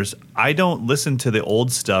drummers, I don't listen to the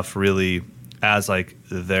old stuff really as like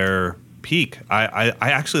their peak. I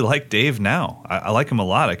actually like Dave now. I like him a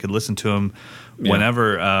lot. I could listen to him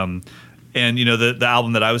whenever. And the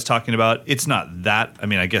album that I was talking about, it's not that. I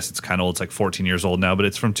mean, I guess it's kind of old. It's like 14 years old now, but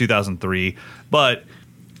it's from 2003. But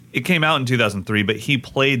it came out in 2003, but he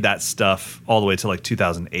played that stuff all the way to like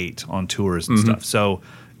 2008 on tours and stuff. So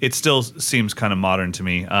it still seems kind of modern to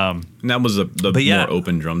me. And that was the more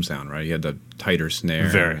open drum sound, right? He had the tighter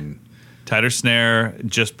snare. Tighter snare,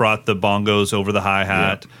 just brought the bongos over the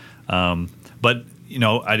hi-hat. Yeah. But,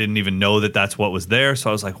 I didn't even know that that's what was there. So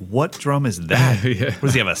I was like, what drum is that?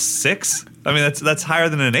 Does he have a 6? I mean, that's higher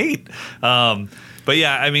than an 8. But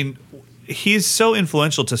yeah, I mean, he's so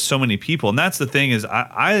influential to so many people, and that's the thing is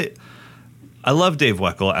I love Dave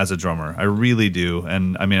Weckl as a drummer. I really do,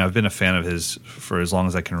 and I mean I've been a fan of his for as long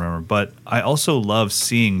as I can remember. But I also love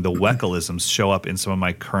seeing the Wecklisms show up in some of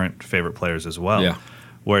my current favorite players as well. Yeah,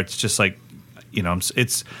 where it's just like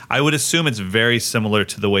I would assume it's very similar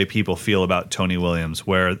to the way people feel about Tony Williams,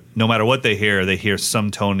 where no matter what they hear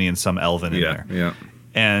some Tony and some Elvin in there. Yeah,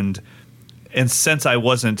 And since I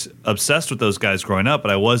wasn't obsessed with those guys growing up,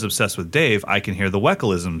 but I was obsessed with Dave, I can hear the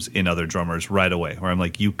Wecklisms in other drummers right away, where I'm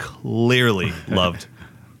like, you clearly loved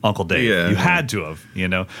Uncle Dave. Yeah, you had to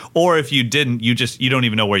have, Or if you didn't, you don't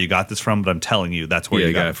even know where you got this from, but I'm telling you that's where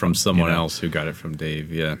you got it from someone else who got it from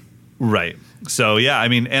Dave, yeah. Right. So, yeah, I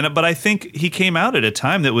mean, but I think he came out at a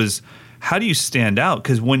time that was, how do you stand out?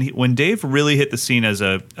 Because when Dave really hit the scene as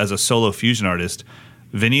a solo fusion artist,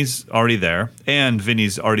 Vinny's already there, and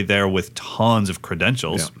Vinny's already there with tons of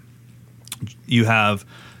credentials. Yeah. You have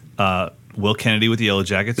Will Kennedy with the Yellow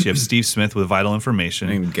Jackets. You have Steve Smith with Vital Information.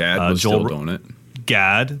 And Gad was still doing it.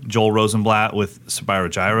 Joel Rosenblatt with Spyro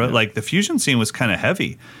Gyra. Yeah. Like, the fusion scene was kind of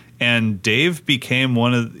heavy. And Dave became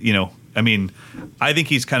one of, I think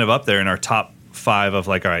he's kind of up there in our top 5 of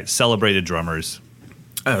like, all right, celebrated drummers.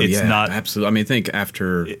 Oh, it's not absolutely. I mean, I think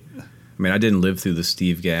after, I didn't live through the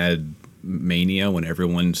Steve Gadd mania when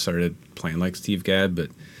everyone started playing like Steve Gadd, but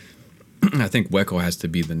I think Weckl has to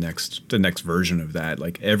be the next version of that.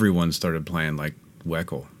 Like, everyone started playing like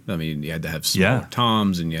Weckl. I mean, you had to have smaller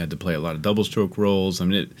toms, and you had to play a lot of double stroke rolls. I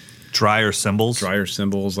mean, drier cymbals.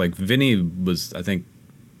 Like Vinny was, I think,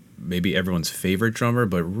 maybe everyone's favorite drummer,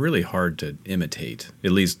 but really hard to imitate,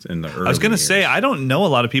 at least in the early years. I was going to say, I don't know a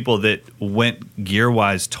lot of people that went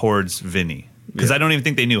gear-wise towards Vinny, because I don't even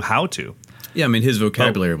think they knew how to. Yeah, I mean, his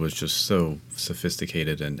vocabulary was just so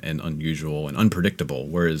sophisticated and unusual and unpredictable,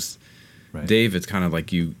 whereas Dave, it's kind of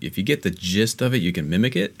like if you get the gist of it, you can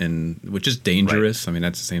mimic it, and which is dangerous. I mean,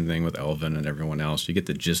 that's the same thing with Elvin and everyone else. You get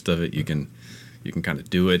the gist of it, you can kind of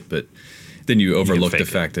do it, but then you overlook the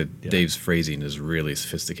fact that Dave's phrasing is really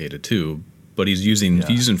sophisticated too. But he's using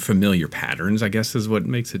familiar patterns, I guess, is what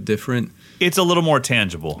makes it different. It's a little more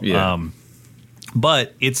tangible. Yeah.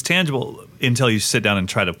 But it's tangible until you sit down and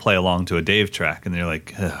try to play along to a Dave track, and you're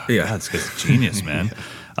like, God, this guy's genius, man.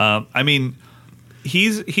 I mean,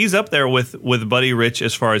 he's up there with Buddy Rich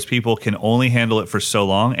as far as people can only handle it for so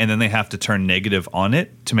long, and then they have to turn negative on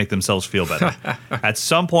it to make themselves feel better. At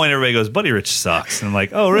some point, everybody goes, Buddy Rich sucks. And I'm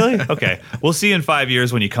like, oh, really? Okay. We'll see you in 5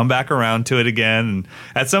 years when you come back around to it again. And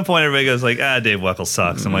at some point, everybody goes like, Dave Weckl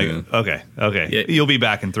sucks. I'm like, okay. Yeah. You'll be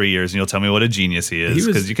back in 3 years, and you'll tell me what a genius he is,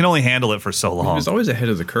 because you can only handle it for so long. He was always ahead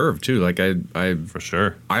of the curve, too. Like, for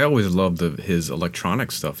sure. I always loved his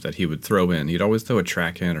electronic stuff that he would throw in. He'd always throw a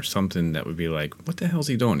track in or something that would be like, what the hell's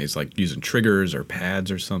he doing? He's like using triggers or pads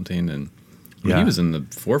or something, and he was in the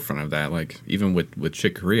forefront of that. Like even with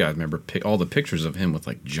Chick Corea, I remember all the pictures of him with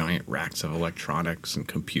like giant racks of electronics and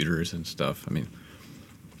computers and stuff. I mean,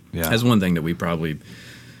 that's one thing that we probably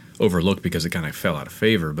overlooked because it kind of fell out of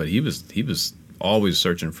favor. But he was always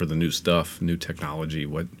searching for the new stuff, new technology.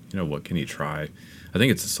 What can he try? I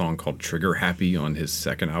think it's a song called Trigger Happy on his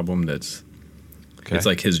second album. It's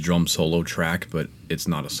like his drum solo track, but it's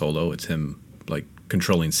not a solo. It's him like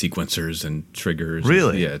controlling sequencers and triggers.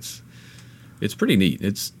 Really? It's pretty neat.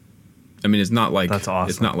 It's not like that's awesome.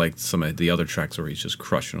 It's not like some of the other tracks where he's just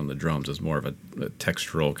crushing on the drums. It's more of a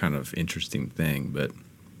textural kind of interesting thing. But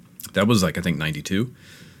that was like I think 92.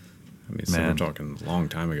 I mean, so we're talking a long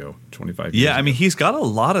time ago, 25 years. Yeah, I mean, he's got a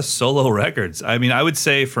lot of solo records. I mean, I would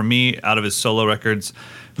say for me, out of his solo records,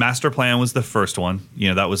 Master Plan was the first one.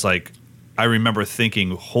 That was like, I remember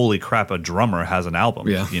thinking, holy crap, a drummer has an album.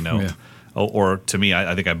 Yeah. Or to me,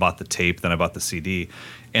 I think I bought the tape, then I bought the CD.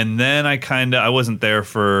 And then I wasn't there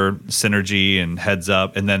for Synergy and Heads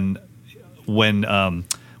Up. And then when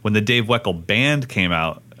the Dave Weckl Band came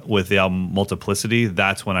out with the album Multiplicity,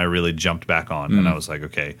 that's when I really jumped back on. And I was like,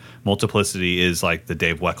 okay, Multiplicity is like the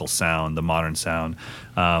Dave Weckl sound, the modern sound.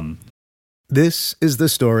 This is the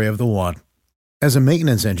story of the one. As a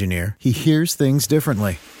maintenance engineer, he hears things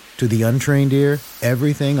differently. To the untrained ear,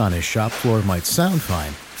 everything on his shop floor might sound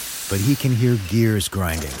fine, but he can hear gears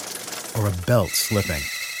grinding or a belt slipping.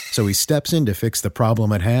 So he steps in to fix the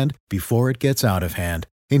problem at hand before it gets out of hand.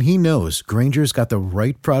 And he knows Grainger's got the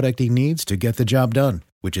right product he needs to get the job done,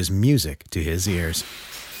 which is music to his ears.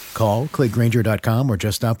 Call, click Grainger.com, or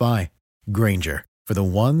just stop by. Grainger, for the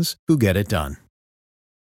ones who get it done.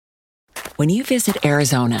 When you visit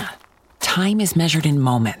Arizona, time is measured in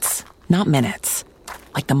moments, not minutes.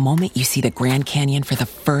 Like the moment you see the Grand Canyon for the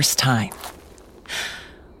first time.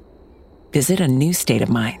 Visit a new state of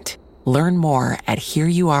mind. Learn more at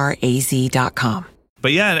hereyouareaz.com.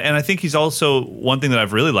 But yeah, and I think he's also, one thing that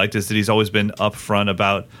I've really liked is that he's always been upfront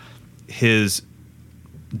about his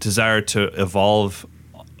desire to evolve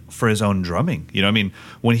for his own drumming.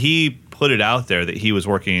 When he put it out there that he was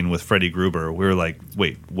working with Freddie Gruber, we were like,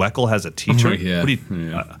 wait, Weckl has a teacher?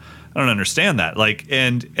 I don't understand that.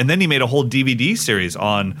 And then he made a whole DVD series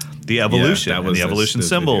on the evolution and the evolution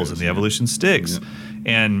cymbals and the evolution sticks.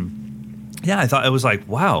 Yeah. And I thought it was like,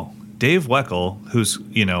 wow, Dave Weckl, who's,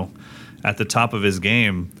 at the top of his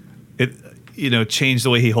game, it, changed the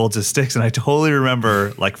way he holds his sticks. And I totally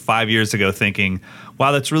remember like 5 years ago thinking,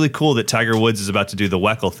 wow, that's really cool that Tiger Woods is about to do the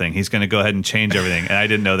Weckl thing. He's going to go ahead and change everything. And I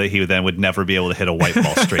didn't know that he then would never be able to hit a white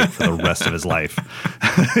ball straight for the rest of his life.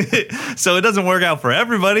 So it doesn't work out for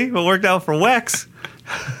everybody, but it worked out for Wex.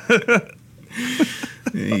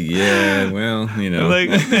 Yeah, well, Like,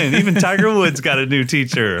 man, even Tiger Woods got a new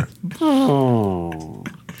teacher.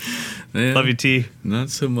 Yeah, love you, T. Not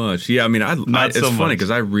so much. Yeah, I mean, it's funny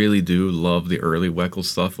because I really do love the early Weckl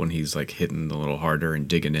stuff when he's like hitting a little harder and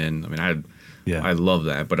digging in. I mean, I love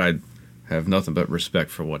that, but I have nothing but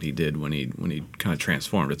respect for what he did when he kind of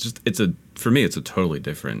transformed. For me, it's a totally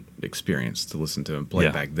different experience to listen to him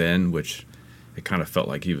play back then, which it kind of felt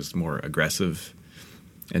like he was more aggressive,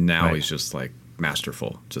 and now he's just like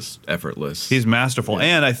masterful, just effortless. He's masterful,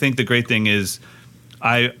 and I think the great thing is,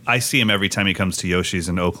 I see him every time he comes to Yoshi's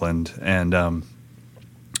in Oakland, and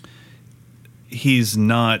he's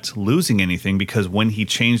not losing anything because when he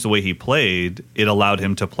changed the way he played, it allowed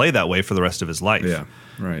him to play that way for the rest of his life. Yeah,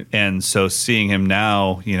 right. And so seeing him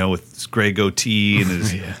now, with his gray goatee and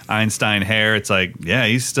his Einstein hair, it's like, yeah,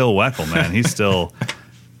 he's still Weckl, man. He's still,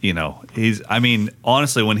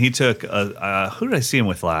 honestly, when he took, who did I see him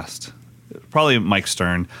with last? Probably Mike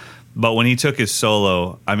Stern. But when he took his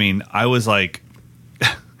solo, I was like,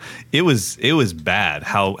 it was bad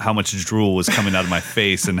how much drool was coming out of my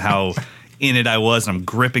face and how in it I was. And I'm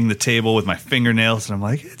gripping the table with my fingernails, and I'm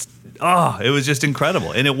like, it was just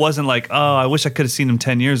incredible. And it wasn't like, I wish I could have seen him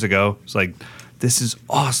 10 years ago. It's like, this is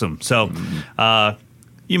awesome. So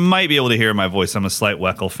you might be able to hear my voice. I'm a slight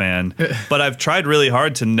Weckl fan, but I've tried really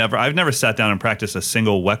hard I've never sat down and practiced a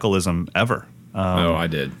single Wecklism ever. I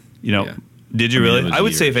did. Did you really? I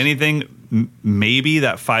would say, if anything, maybe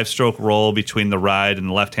that 5-stroke roll between the ride and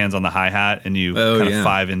the left hand's on the hi-hat and you kind of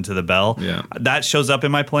 5 into the bell. Yeah. That shows up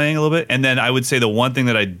in my playing a little bit. And then I would say the one thing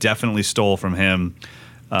that I definitely stole from him,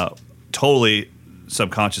 totally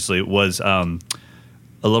subconsciously, was a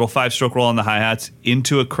little 5-stroke roll on the hi-hats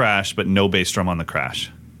into a crash, but no bass drum on the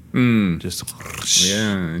crash. Just,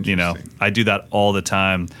 I do that all the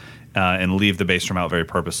time. And leave the bass drum out very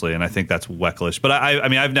purposely, and I think that's Wecklish. But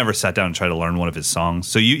I've never sat down and tried to learn one of his songs.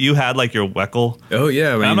 So you had like your Weckl. Oh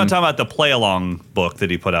yeah, I'm not talking about the play along book that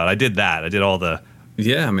he put out. I did that. I did all the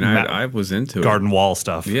I was into Garden Wall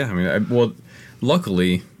stuff. Yeah,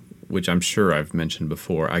 luckily, which I'm sure I've mentioned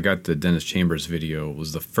before, I got the Dennis Chambers video. It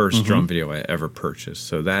was the first drum video I ever purchased.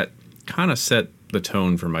 So that kind of set the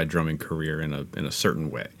tone for my drumming career in a certain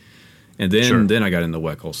way. And then I got into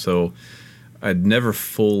Weckl. So I'd never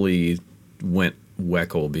fully went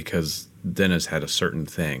Weckl because Dennis had a certain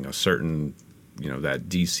thing, a certain, that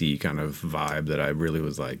DC kind of vibe that I really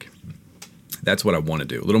was like, that's what I want to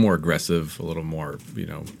do. A little more aggressive, a little more,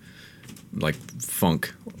 like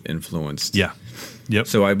funk influenced. Yeah. Yep.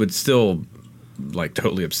 So I would still like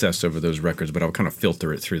totally obsess over those records, but I would kind of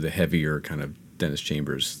filter it through the heavier kind of Dennis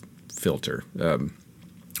Chambers filter.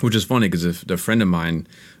 Which is funny because if a friend of mine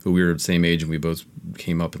who we were the same age and we both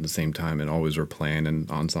came up at the same time and always were playing in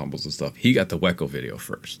ensembles and stuff, he got the Weckl video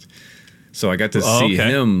first. So I got to see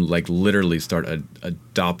him like literally start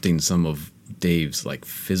adopting some of Dave's like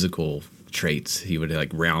physical traits. He would like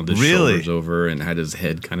round his shoulders over and had his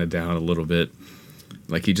head kind of down a little bit.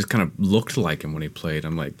 Like he just kind of looked like him when he played.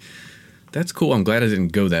 I'm like, that's cool. I'm glad I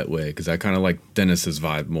didn't go that way because I kind of like Dennis's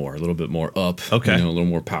vibe more, a little bit more up, a little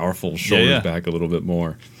more powerful, shoulders back a little bit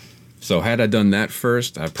more. So had I done that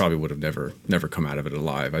first, I probably would have never come out of it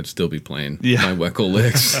alive. I'd still be playing my Weckl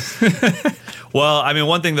licks. Well,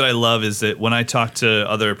 one thing that I love is that when I talk to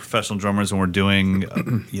other professional drummers and we're doing,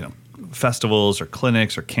 festivals or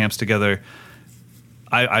clinics or camps together,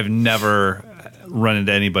 I've never run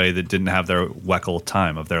into anybody that didn't have their Weckl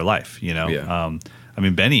time of their life.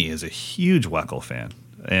 Benny is a huge Weckl fan,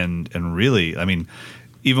 and really,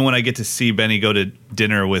 even when I get to see Benny go to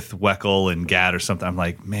dinner with Weckl and Gad or something, I'm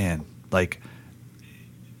like, man, like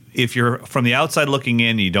if you're from the outside looking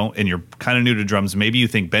in, and you're kind of new to drums, maybe you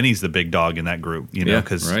think Benny's the big dog in that group,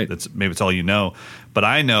 because maybe it's all you know. But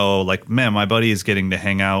I know, like, man, my buddy is getting to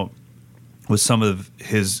hang out with some of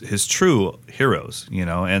his true heroes,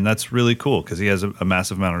 and that's really cool because he has a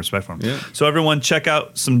massive amount of respect for him. Yeah. So everyone, check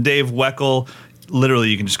out some Dave Weckl. Literally,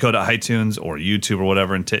 you can just go to iTunes or YouTube or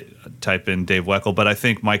whatever and type in Dave Weckl. But I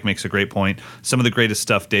think Mike makes a great point. Some of the greatest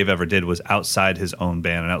stuff Dave ever did was outside his own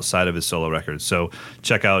band and outside of his solo records. So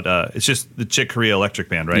check out, it's just the Chick Corea Electric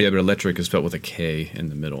Band, right? Yeah, but electric is spelled with a K in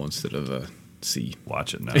the middle instead of a C.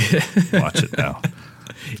 Watch it now. Watch it now.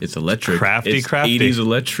 It's electric. Crafty. 80s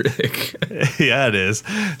electric. Yeah, it is.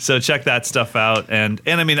 So check that stuff out. And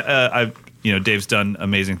Dave's done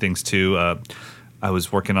amazing things too. I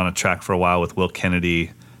was working on a track for a while with Will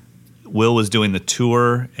Kennedy. Will was doing the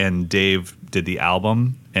tour, and Dave did the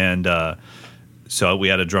album. And so we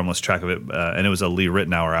had a drumless track of it, and it was a Lee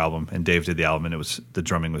Ritenour album, and Dave did the album, and the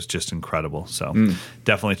drumming was just incredible. So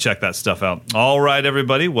definitely check that stuff out. All right,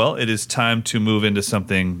 everybody. Well, it is time to move into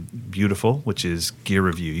something beautiful, which is gear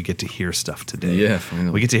review. You get to hear stuff today. Yeah,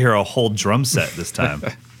 finally. We get to hear a whole drum set this time.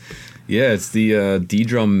 Yeah, it's the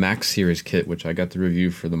Ddrum Max Series kit, which I got the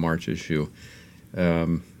review for the March issue.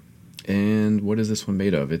 And what is this one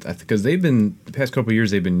made of? Because the past couple of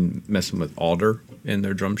years they've been messing with alder in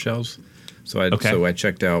their drum shells. So I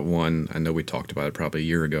checked out one. I know we talked about it probably a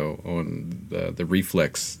year ago on the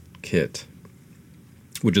Reflex kit,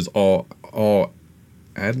 which is all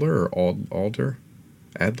Adler or Alder.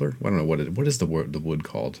 Adler? I don't know what is the wood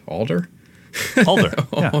called. Alder. Alder.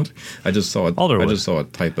 Yeah. I just saw it. Alderwood. I just saw a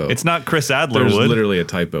typo. It's not Chris Adler There's wood. literally a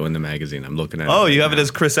typo in the magazine. I'm looking at. Oh, it you right have now. it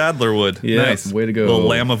as Chris Adler wood. Yeah, Nice. way to go. Little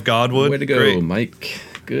Lamb of God wood. Way to go, Great. Mike.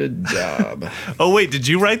 Good job. Oh wait, did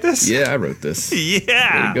you write this? Yeah, I wrote this.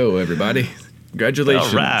 Yeah. Way to go, everybody.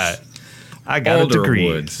 Congratulations. All right. I got a degree.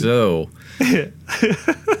 Alderwood. So,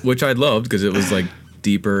 which I loved because it was like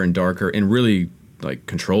deeper and darker and really like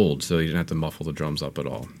controlled, so you didn't have to muffle the drums up at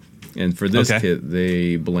all. And for this kit,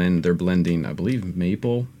 they're blending, I believe,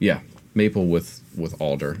 maple. Yeah, maple with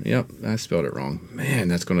alder. Yep, I spelled it wrong. Man,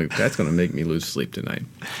 that's gonna make me lose sleep tonight.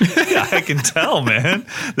 Yeah, I can tell, man.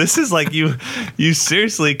 This is like you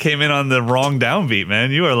seriously came in on the wrong downbeat,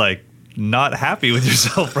 man. You are like not happy with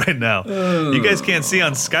yourself right now. You guys can't see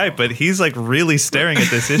on Skype, but he's like really staring at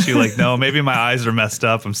this issue like, no, maybe my eyes are messed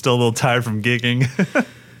up. I'm still a little tired from gigging.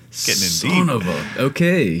 Getting in deep. Son of a.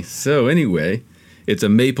 Okay, so anyway, it's a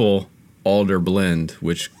maple alder blend,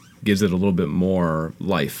 which gives it a little bit more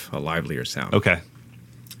life, a livelier sound. Okay.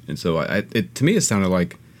 And so to me, it sounded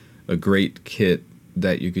like a great kit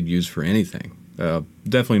that you could use for anything.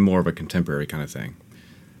 Definitely more of a contemporary kind of thing.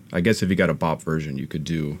 I guess if you got a bop version, you could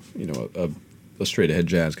do, a straight ahead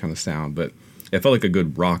jazz kind of sound. But it felt like a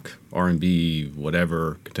good rock, R&B,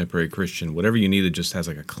 whatever, contemporary Christian, whatever you needed just has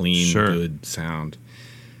like a clean, good sound.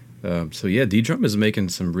 So yeah, Ddrum is making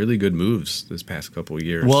some really good moves this past couple of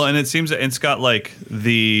years. Well, and it seems that it's got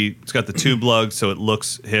the tube lug, so it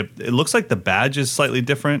looks hip. It looks like the badge is slightly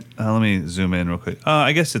different. Let me zoom in real quick.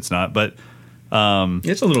 I guess it's not, but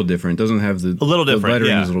it's a little different. It doesn't have the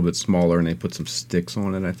lettering is a little bit smaller, and they put some sticks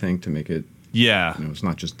on it, I think, to make it. Yeah, it's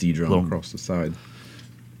not just Ddrum across the side.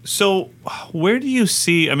 So, where do you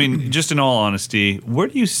see? I mean, just in all honesty, where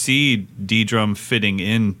do you see Ddrum fitting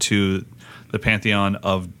into the pantheon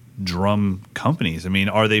of drum companies? I mean,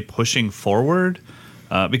 are they pushing forward?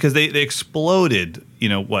 Because they exploded,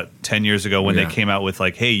 10 years ago when they came out with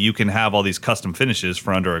like, hey, you can have all these custom finishes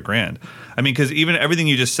for under $1,000. I mean, because even everything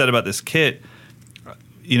you just said about this kit, a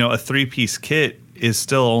 3-piece kit is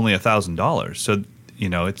still only $1,000. So,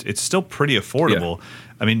 it's still pretty affordable. Yeah.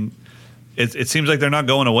 I mean, it seems like they're not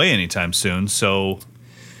going away anytime soon. So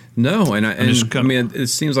no, it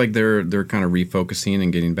seems like they're kind of refocusing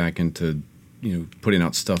and getting back into putting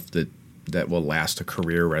out stuff that will last a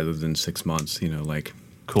career rather than 6 months.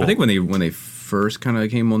 Cool. I think when they first kind of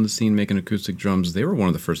came on the scene making acoustic drums, they were one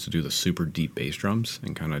of the first to do the super deep bass drums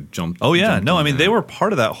and kind of jumped. Oh yeah, no, I mean they were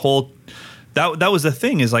part of that whole. That was the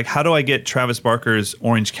thing, is like, how do I get Travis Barker's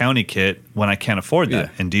Orange County kit when I can't afford that?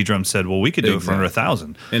 Yeah. And Ddrum said, well, we could do it for under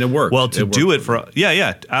 $1,000. And it worked. Well, to do it for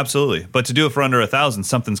absolutely. But to do it for under $1,000,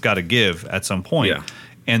 something's got to give at some point. Yeah.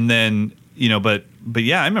 And then, but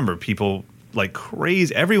yeah, I remember people like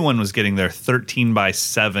crazy. Everyone was getting their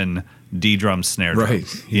 13x7 Ddrum snare drum,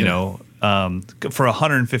 for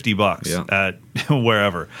 $150 at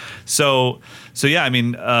wherever. So yeah, I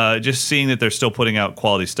mean, just seeing that they're still putting out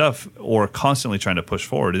quality stuff or constantly trying to push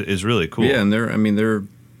forward is really cool. Yeah, and they're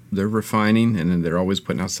refining, and then they're always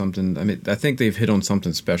putting out something. I mean, I think they've hit on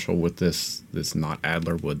something special with this not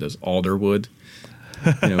Adler wood, this alder wood.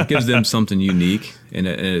 It gives them something unique, and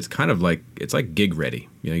it's kind of like gig ready.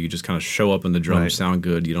 You just kind of show up and the drums sound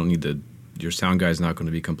good. You don't need your sound guy's not going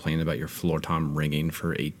to be complaining about your floor tom ringing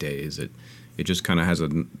for 8 days. It just kind of has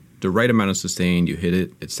the right amount of sustain. You hit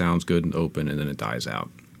it, it sounds good and open, and then it dies out.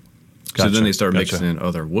 Gotcha, so then they start mixing in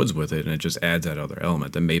other woods with it, and it just adds that other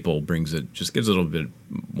element. The maple just gives it a little bit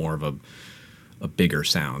more of a bigger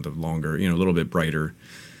sound, a longer, a little bit brighter.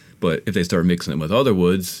 But if they start mixing it with other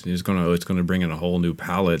woods, it's gonna bring in a whole new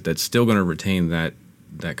palette that's still gonna retain that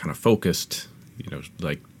kind of focused,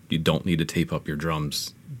 like you don't need to tape up your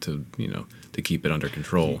drums to keep it under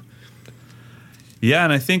control. Yeah,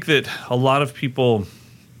 and I think that a lot of people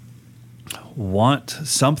want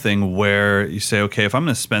something where you say, okay, if I'm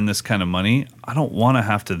going to spend this kind of money, I don't want to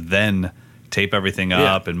have to then tape everything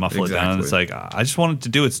up and muffle it down. It's like, I just want it to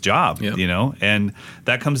do its job, and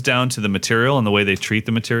that comes down to the material and the way they treat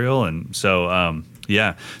the material. And so,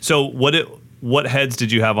 yeah. So what heads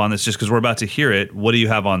did you have on this? Just because we're about to hear it, what do you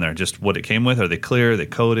have on there? Just what it came with? Are they clear? Are they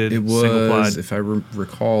coated? It was, single-plied? if I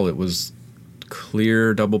recall, it was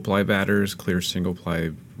clear double-ply batters, clear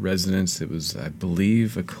single-ply resonance. It was, I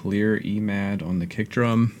believe, a clear EMAD on the kick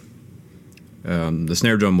drum. The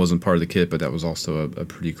snare drum wasn't part of the kit, but that was also a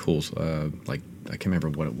pretty cool, I can't remember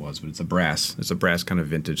what it was, but it's a brass kind of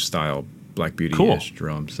vintage style Black Beauty-ish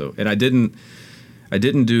drum. So, and I didn't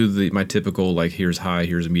do my typical like here's high,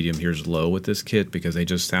 here's medium, here's low with this kit, because they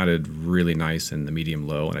just sounded really nice in the medium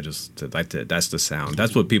low, and I just said that's the sound.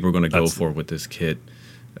 That's what people are going to go for with this kit.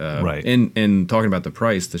 Right. And talking about the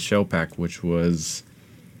price, the shell pack, which was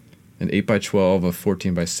an 8x12, a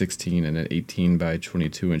 14x16, and an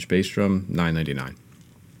 18x22 bass drum, $9.99.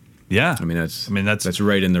 Yeah, I mean that's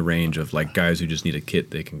right in the range of like guys who just need a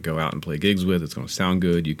kit they can go out and play gigs with. It's going to sound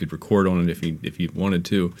good. You could record on it if you wanted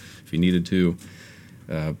to, if you needed to.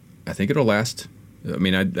 I think it'll last. I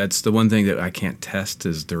mean, that's the one thing that I can't test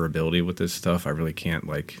is durability with this stuff. I really can't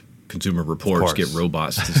like Consumer Reports get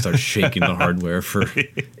robots to start shaking the hardware for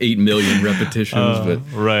 8 million repetitions.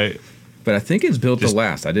 But I think it's built to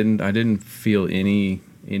last. I didn't feel any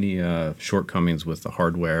shortcomings with the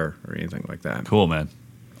hardware or anything like that. Cool, man.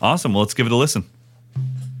 Awesome. Well, let's give it a listen.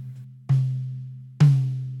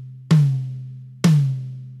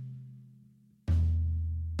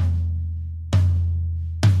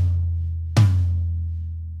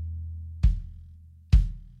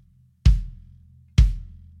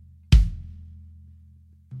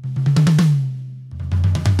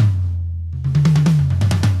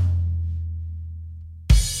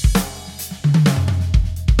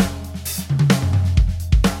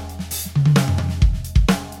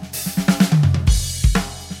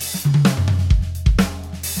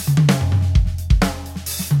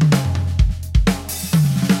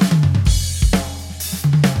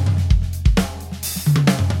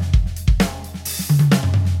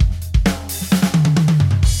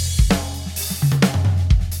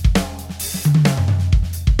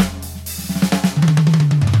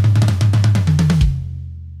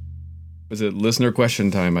 Was it listener question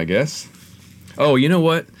time, I guess? Oh, you know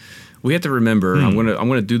what? We have to remember. I'm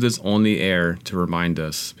gonna do this on the air to remind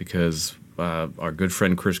us because our good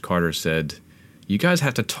friend Chris Carter said, "You guys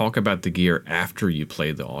have to talk about the gear after you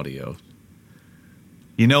play the audio."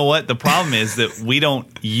 You know what? The problem is that we don't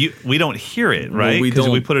hear it, right? Because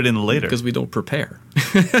we put it in later. Because we don't prepare.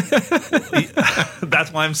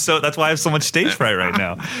 That's why I have so much stage fright right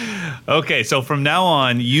now. Okay, so from now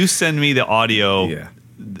on, you send me the audio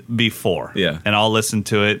before, and I'll listen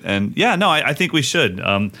to it. And I think we should.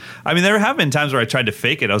 I mean, there have been times where I tried to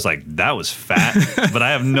fake it. I was like, that was fat, but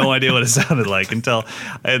I have no idea what it sounded like until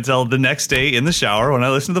the next day in the shower when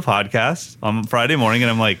I listened to the podcast on Friday morning,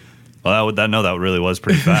 and I'm like, well, that really was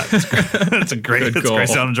pretty fat. It's a great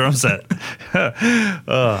sounding drum set.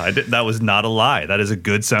 That was not a lie. That is a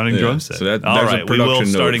good sounding drum set. So all right, we will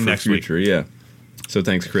starting next future, week. Yeah. So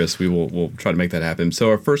thanks, Chris. We'll try to make that happen. So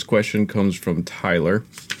our first question comes from Tyler.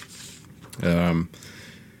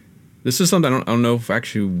 This is something I don't know if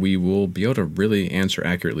actually we will be able to really answer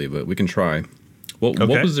accurately, but we can try. What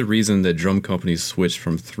was the reason that drum companies switched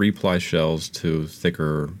from 3-ply shells to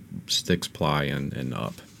thicker 6-ply and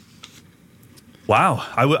up? Wow,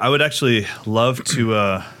 I would actually love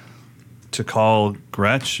to call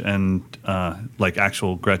Gretsch and like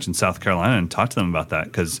actual Gretsch in South Carolina and talk to them about that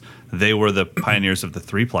because they were the pioneers of the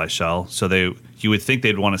 3-ply shell. So you would think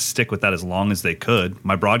they'd want to stick with that as long as they could.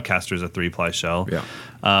 My broadcaster's a 3-ply shell. Yeah.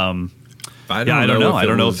 I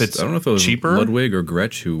don't know if it was cheaper. Ludwig or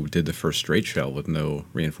Gretsch who did the first straight shell with no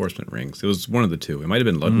reinforcement rings. It was one of the two. It might have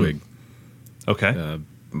been Ludwig. Okay.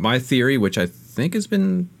 My theory, which I think has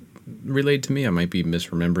been relayed to me, I might be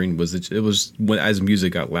misremembering, was it was when as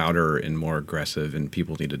music got louder and more aggressive and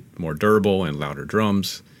people needed more durable and louder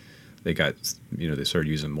drums, they started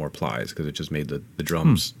using more plies because it just made the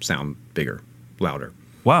drums sound bigger, louder.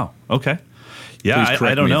 Wow. Okay. Yeah,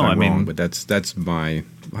 I don't know. I mean, but that's my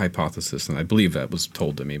hypothesis, and I believe that was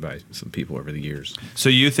told to me by some people over the years. So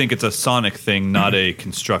you think it's a sonic thing, not a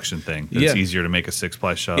construction thing? It's easier to make a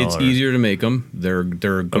 6-ply shell. It's easier to make them. They're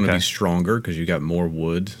going to be stronger because you got more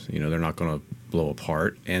wood. They're not going to blow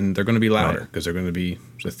apart, and they're going to be louder because they're going to be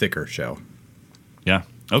a thicker shell. Yeah.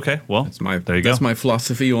 Okay. Well, that's my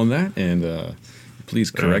philosophy on that, and please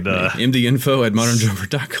correct me.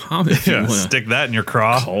 mdinfo@moderndrummer.com if you want to stick that in your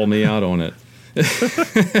craw. Call me out on it.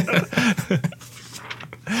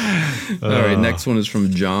 All right, next one is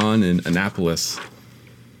from John in Annapolis.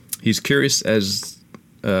 He's curious as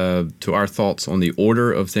to our thoughts on the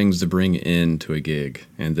order of things to bring in to a gig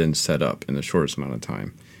and then set up in the shortest amount of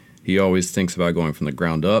time. He always thinks about going from the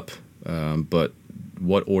ground up, but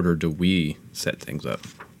what order do we set things up?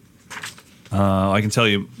 I can tell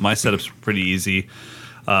you my setup's pretty easy.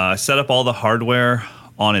 I set up all the hardware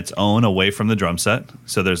on its own away from the drum set.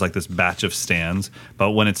 So there's like this batch of stands.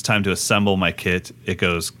 But when it's time to assemble my kit, it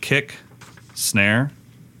goes kick, snare,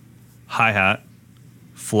 hi-hat,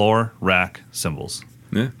 floor, rack, cymbals.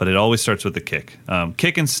 Yeah. But it always starts with the kick.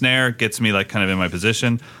 Kick and snare gets me like kind of in my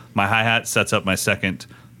position. My hi-hat sets up my second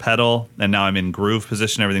pedal, and now I'm in groove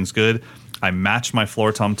position. Everything's good. I match my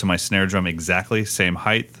floor tom to my snare drum exactly. Same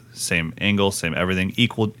height, same angle, same everything.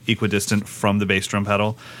 Equidistant from the bass drum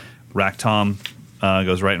pedal. Rack tom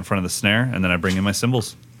goes right in front of the snare, and then I bring in my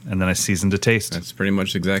cymbals. and then I season to taste. That's pretty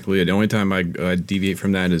much exactly it. The only time I deviate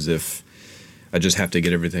from that is if I just have to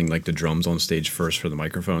get everything like the drums on stage first for the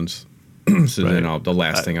microphones. So then the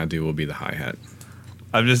last thing I do will be the hi-hat.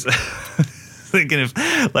 I'm just thinking if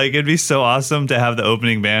like it'd be so awesome to have the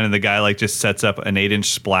opening band and the guy like just sets up an 8-inch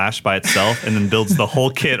splash by itself and then builds the whole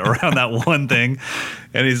kit around that one thing.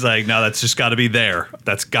 And he's like, no, that's just got to be there.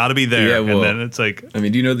 That's got to be there. Yeah, well, and then it's like, I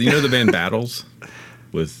mean, do you know the band Battles?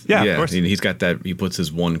 With of course. He's got that. He puts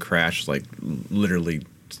his one crash like literally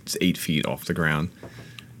 8 feet off the ground.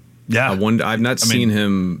 Yeah, I've not seen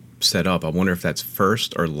him set up. I wonder if that's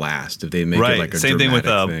first or last. If they make it like a same thing with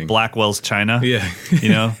thing. Blackwell's China. Yeah, you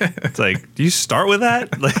know, it's like, do you start with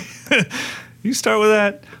that? Like, you start with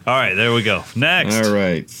that. All right, there we go. Next. All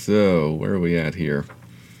right, so where are we at here?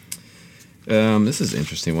 This is an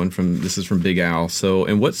interesting one. This is from Big Al. So,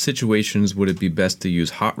 in what situations would it be best to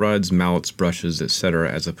use hot rods, mallets, brushes, etc.,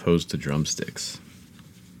 as opposed to drumsticks?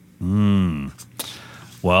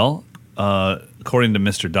 Well, according to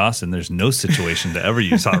Mr. Dawson, there's no situation to ever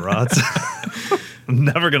use hot rods. I'm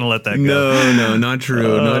never gonna let that go. No, not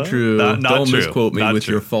true. Not true. Not Don't true. misquote me Not with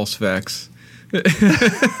true. your false facts.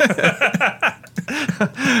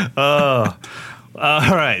 All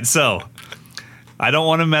right, so I don't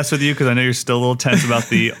want to mess with you because I know you're still a little tense about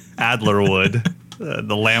the Adler wood,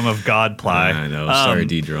 the Lamb of God ply. I know. Sorry,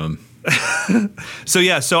 Ddrum.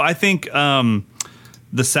 So I think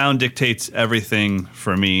the sound dictates everything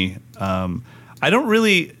for me. I don't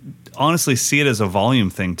really honestly see it as a volume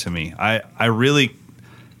thing to me. I really,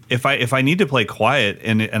 if I need to play quiet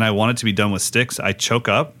and I want it to be done with sticks, I choke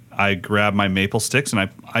up, I grab my maple sticks, and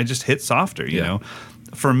I just hit softer, you know?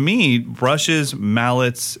 For me, brushes,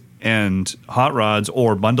 mallets, and hot rods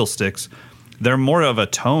or bundle sticks, they're more of a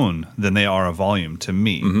tone than they are a volume to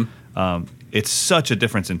me. Mm-hmm. It's such a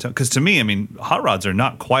difference in tone. Because to me, I mean, hot rods are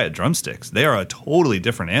not quiet drumsticks. They are a totally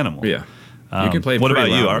different animal. Yeah. You can play what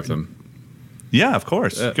pretty about loud you? with them. Yeah, of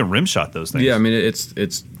course. You can rim shot those things. Yeah, I mean,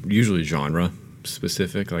 it's usually genre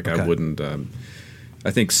specific. Like I wouldn't.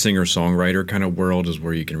 I think singer-songwriter kind of world is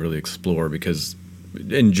where you can really explore because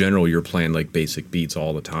in general you're playing like basic beats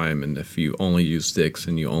all the time, and if you only use sticks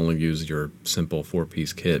and you only use your simple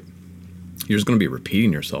 4-piece kit, you're just going to be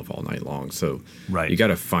repeating yourself all night long. So you got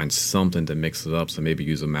to find something to mix it up. So maybe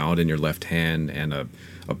use a mallet in your left hand and a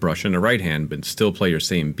brush in the right hand, but still play your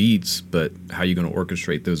same beats. But how are you going to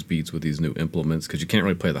orchestrate those beats with these new implements? Because you can't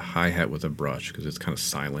really play the hi-hat with a brush because it's kind of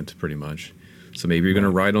silent pretty much. So maybe you're going to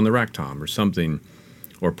ride on the rack tom or something,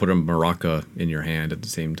 or put a maraca in your hand at the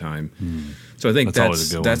same time. So I think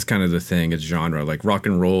that's kind of the thing. It's genre. Like rock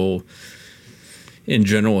and roll, in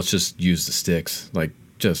general, it's just use the sticks. Like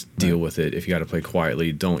just deal with it. If you got to play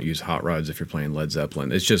quietly, don't use hot rods if you're playing Led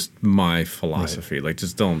Zeppelin. It's just my philosophy. Like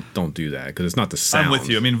just don't do that because it's not the sound. I'm with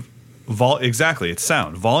you. I mean, exactly, it's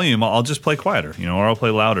sound. Volume, I'll just play quieter, or I'll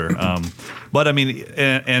play louder. But I mean,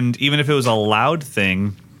 and even if it was a loud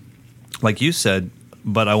thing, like you said,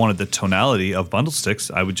 but I wanted the tonality of bundle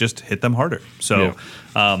sticks, I would just hit them harder. So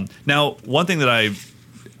now, one thing that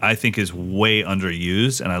I think is way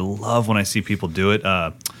underused, and I love when I see people do it.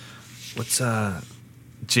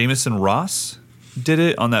 Jameson Ross did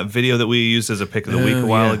it on that video that we used as a pick of the week a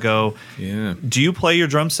while ago. Yeah. Do you play your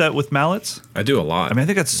drum set with mallets? I do a lot. I mean, I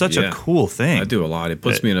think that's such a cool thing. I do a lot. It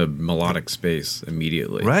puts me in a melodic space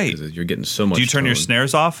immediately. Right. You're getting so much. Do you turn your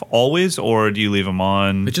snares off always, or do you leave them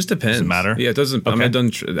on? It just depends. Does it matter? Yeah, it doesn't.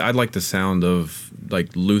 Okay. I like the sound of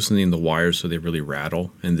like loosening the wires so they really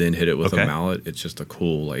rattle, and then hit it with a mallet. It's just a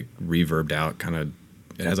cool like reverbed out kind of.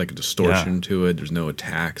 It has like a distortion to it. There's no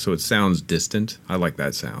attack, so it sounds distant. I like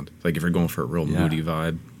that sound. Like if you're going for a real moody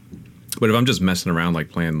vibe. But if I'm just messing around,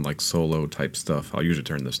 like playing like solo type stuff, I'll usually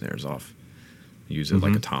turn the snares off. Use it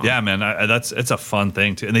like a tom. Yeah, man, it's a fun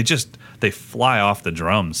thing too, and they fly off the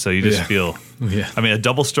drums, so you just feel. Yeah. I mean, a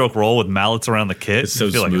double stroke roll with mallets around the kit. It's so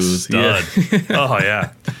you feel smooth. Like a stud. Oh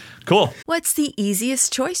yeah, cool. What's the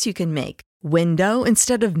easiest choice you can make? Window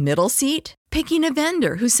instead of middle seat? Picking a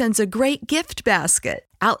vendor who sends a great gift basket?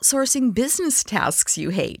 Outsourcing business tasks you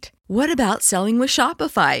hate? What about selling with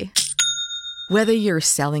Shopify? Whether you're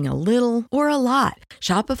selling a little or a lot,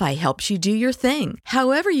 Shopify helps you do your thing,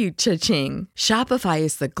 however you cha-ching. Shopify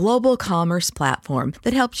is the global commerce platform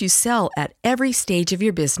that helps you sell at every stage of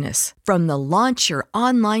your business. From the launch your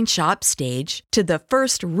online shop stage to the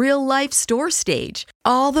first real-life store stage,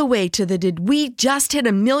 all the way to the did we just hit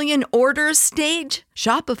 1 million orders stage.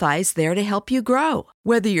 Shopify's there to help you grow.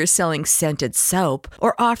 Whether you're selling scented soap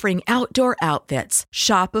or offering outdoor outfits,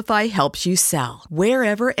 Shopify helps you sell.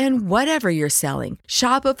 Wherever and whatever you're selling,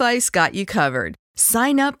 Shopify's got you covered.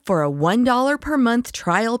 Sign up for a $1 per month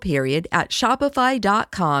trial period at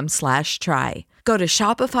shopify.com/try. Go to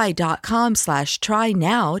shopify.com/try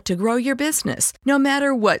now to grow your business, no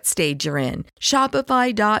matter what stage you're in.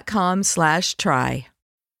 Shopify.com/try.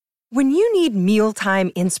 When you need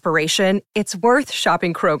mealtime inspiration, it's worth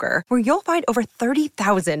shopping Kroger, where you'll find over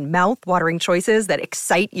 30,000 mouth-watering choices that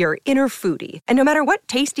excite your inner foodie. And no matter what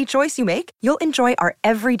tasty choice you make, you'll enjoy our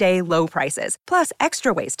everyday low prices, plus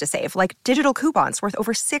extra ways to save, like digital coupons worth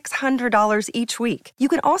over $600 each week. You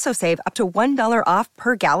can also save up to $1 off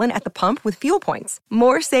per gallon at the pump with fuel points.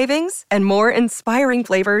 More savings and more inspiring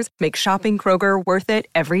flavors make shopping Kroger worth it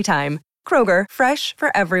every time. Kroger, fresh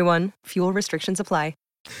for everyone. Fuel restrictions apply.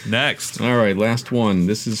 Next. All right, last one.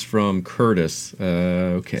 This is from Curtis.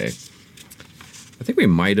 Okay. I think we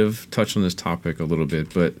might have touched on this topic a little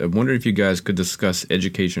bit, but I wonder if you guys could discuss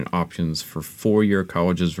education options for four-year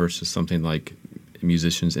colleges versus something like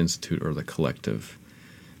Musicians Institute or the Collective.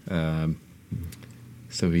 So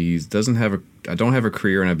he doesn't have I don't have a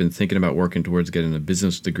career, and I've been thinking about working towards getting a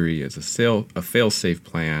business degree as a fail-safe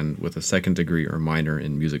plan with a second degree or minor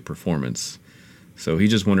in music performance. So he's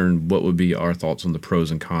just wondering what would be our thoughts on the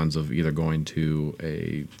pros and cons of either going to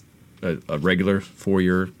a regular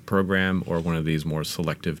 4-year program or one of these more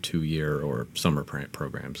selective 2-year or summer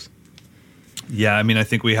programs. Yeah, I mean, I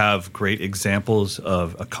think we have great examples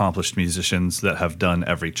of accomplished musicians that have done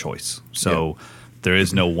every choice. So there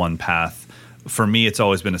is no one path. For me, it's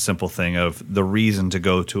always been a simple thing of the reason to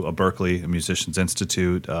go to a Berklee, a Musicians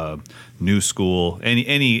Institute, New School,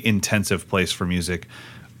 any intensive place for music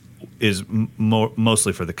is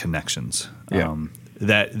mostly for the connections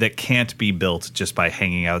that can't be built just by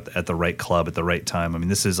hanging out at the right club at the right time. I mean,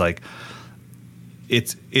 this is like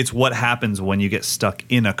it's what happens when you get stuck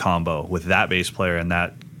in a combo with that bass player and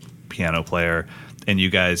that piano player, and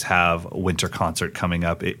you guys have a winter concert coming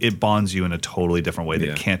up. It bonds you in a totally different way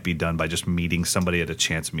that can't be done by just meeting somebody at a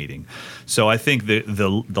chance meeting. So I think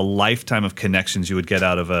the lifetime of connections you would get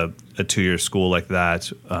out of a 2-year school like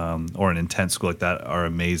that or an intense school like that are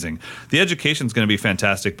amazing. The education is going to be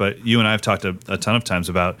fantastic, but you and I have talked a ton of times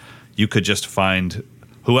about you could just find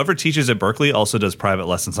whoever teaches at Berklee also does private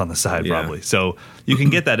lessons on the side probably. So you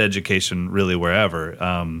can get that education really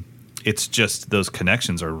wherever. It's just those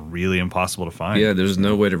connections are really impossible to find. Yeah, there's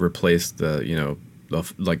no way to replace the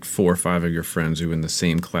 4 or 5 of your friends who are in the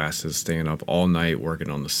same classes, staying up all night working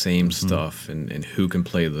on the same stuff, and who can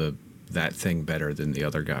play that thing better than the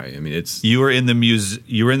other guy. I mean, it's you were in the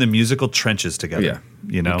musical trenches together.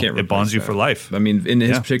 Yeah, it bonds you for life. I mean, in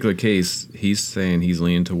his particular case, he's saying he's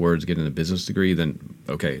leaning towards getting a business degree. Then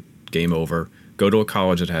okay, game over. Go to a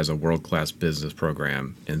college that has a world-class business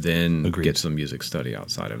program, and then get some music study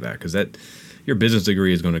outside of that, because your business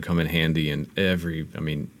degree is going to come in handy in every. I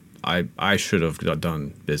mean, I should have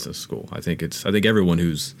done business school. I think everyone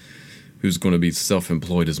who's going to be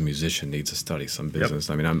self-employed as a musician needs to study some business.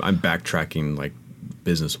 I mean, I'm backtracking like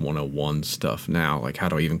business 101 stuff now, like how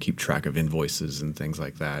do I even keep track of invoices and things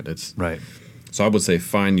like that. It's right. So I would say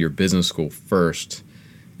find your business school first,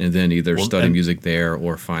 and then either study music there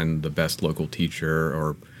or find the best local teacher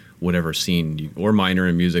or whatever scene or minor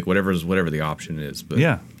in music, whatever the option is. But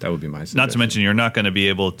that would be my suggestion. Not to mention, you're not going to be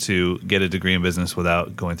able to get a degree in business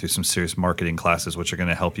without going through some serious marketing classes, which are going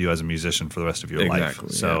to help you as a musician for the rest of your life.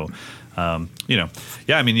 So, I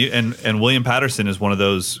mean, and William Patterson is one of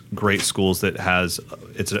those great schools that has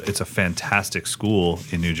it's a fantastic school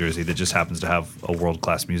in New Jersey that just happens to have a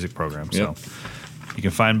world-class music program. So. You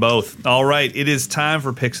can find both. All right, it is time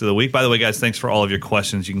for Picks of the Week. By the way, guys, thanks for all of your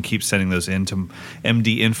questions. You can keep sending those in to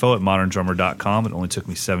mdinfo@moderndrummer.com. It only took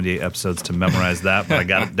me 78 episodes to memorize that, but I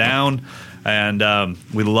got it down. And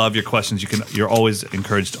we love your questions. You're always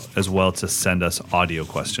encouraged as well to send us audio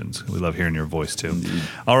questions. We love hearing your voice too.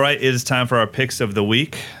 All right, it is time for our Picks of the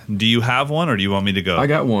Week. Do you have one, or do you want me to go? I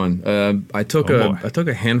got one. I took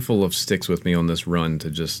a handful of sticks with me on this run to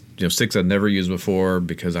just sticks I'd never used before,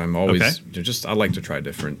 because I'm always I like to try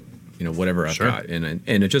different whatever I've got. And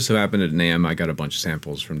it just so happened at NAMM I got a bunch of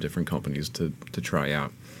samples from different companies to try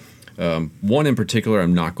out. One in particular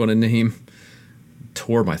I'm not going to name.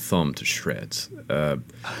 Tore my thumb to shreds, and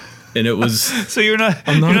it was. So you're not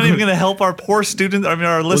even going to help our poor students. I mean,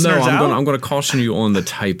 our listeners out. I'm going to caution you on the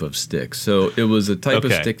type of stick. So it was a type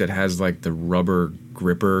of stick that has like the rubber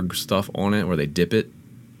gripper stuff on it, where they dip it.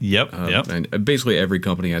 Yep. And basically every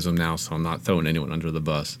company has them now, so I'm not throwing anyone under the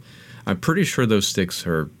bus. I'm pretty sure those sticks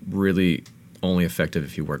are really only effective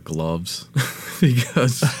if you wear gloves,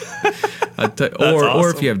 because, or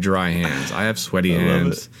if you have dry hands. I have sweaty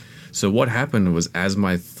hands. So what happened was, as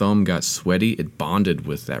my thumb got sweaty, it bonded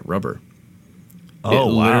with that rubber.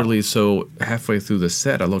 Oh, wow. Literally, so halfway through the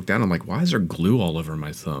set, I looked down. I'm like, why is there glue all over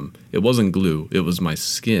my thumb? It wasn't glue. It was my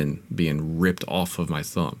skin being ripped off of my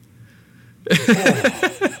thumb.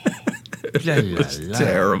 It was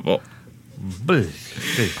terrible.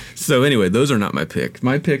 So anyway, those are not my pick.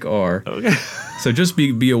 My pick are... Okay. So just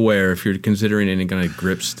be aware if you're considering any kind of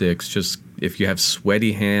grip sticks. Just if you have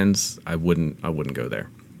sweaty hands, I wouldn't go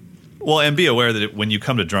there. Well, and be aware that when you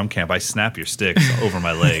come to drum camp, I snap your sticks over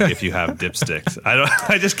my leg if you have dipsticks.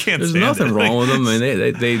 I just can't There's stand it. There's nothing wrong with them. I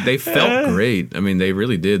mean, they felt great. I mean, they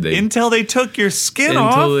really did. Until they took your skin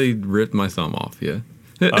off? Until they ripped my thumb off, yeah.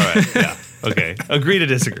 All right, yeah. Okay. Agree to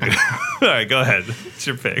disagree. All right, go ahead. It's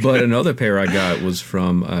your pick. But another pair I got was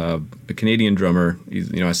from a Canadian drummer.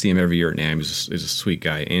 I see him every year at NAMM. He's a sweet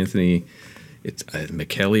guy. Anthony... It's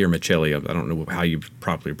Michelli or Michelli. I don't know how you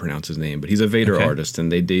properly pronounce his name, but he's a Vader artist,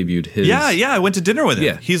 and they debuted his... Yeah, I went to dinner with him.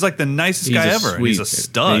 Yeah. He's like the nicest guy ever. He's a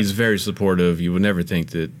stud. He's very supportive. You would never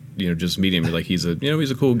think that, just meeting him, like he's a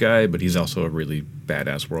cool guy, but he's also a really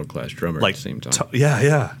badass world-class drummer at the same time.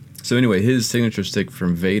 Yeah. So anyway, his signature stick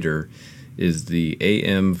from Vader is the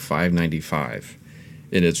AM595,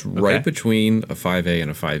 and it's right between a 5A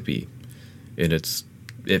and a 5B, and it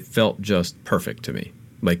felt just perfect to me.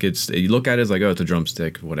 Like you look at it as like, oh, it's a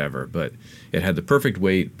drumstick, whatever. But it had the perfect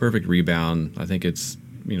weight, perfect rebound. I think it's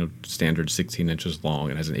standard 16 inches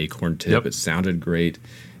long. It has an acorn tip. Yep. It sounded great.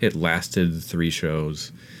 It lasted 3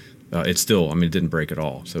 shows. It's still, it didn't break at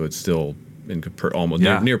all. So it's still in almost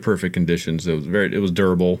near perfect condition. So it was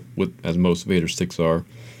durable, as most Vader sticks are.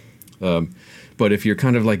 But if you're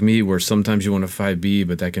kind of like me, where sometimes you want a 5B,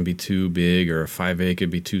 but that can be too big, or a 5A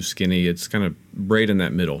could be too skinny, it's kind of right in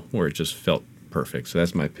that middle where it just felt perfect. So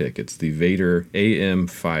that's my pick. It's the Vader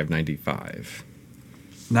AM595.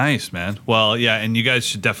 Nice, man. Well, yeah, and you guys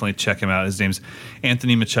should definitely check him out. His name's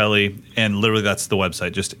Anthony Michelli, and literally that's the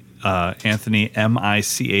website, just Anthony,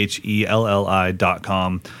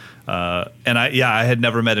 MICHELLI.com. And I had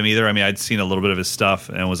never met him either. I'd seen a little bit of his stuff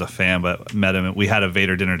and was a fan, but met him. We had a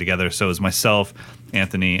Vader dinner together. So it was myself,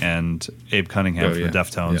 Anthony, and Abe Cunningham from the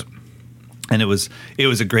Deftones. Yep. And it was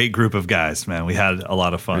a great group of guys, man. We had a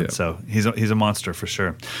lot of fun. Yeah. So he's a monster for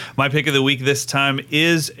sure. My pick of the week this time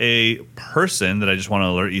is a person that I just want to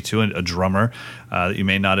alert you to, a drummer that you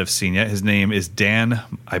may not have seen yet. His name is Dan,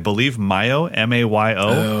 I believe, Mayo, Mayo.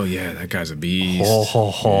 Oh, yeah, that guy's a beast.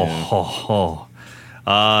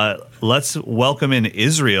 Let's welcome in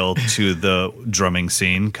Israel to the drumming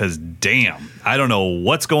scene, because damn, I don't know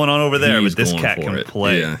what's going on over there, but this cat can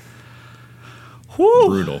play. Yeah. Whew.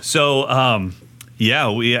 Brutal. So, I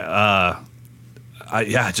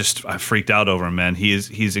freaked out over him, man.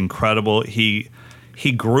 He's incredible. He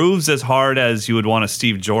grooves as hard as you would want a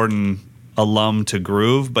Steve Jordan alum to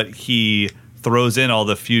groove, but he throws in all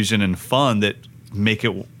the fusion and fun that make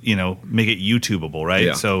it YouTubeable, right?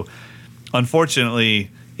 Yeah. So,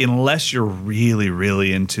 unfortunately, unless you're really,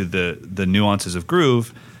 really into the nuances of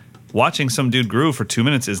groove, watching some dude groove for 2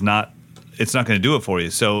 minutes is not. It's not going to do it for you.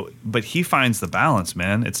 So, but he finds the balance,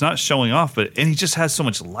 man. It's not showing off, and he just has so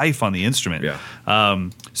much life on the instrument. Yeah.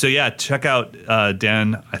 Check out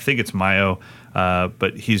Dan. I think it's Mayo,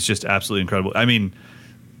 but he's just absolutely incredible.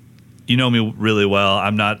 You know me really well.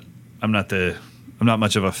 I'm not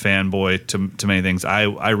much of a fanboy to many things.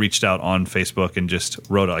 I reached out on Facebook and just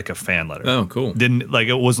wrote like a fan letter. Oh, cool.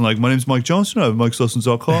 It wasn't like, my name's Mike Johnson, I have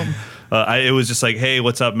MikeSlessons.com. It was just like, hey,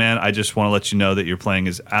 what's up, man? I just want to let you know that your playing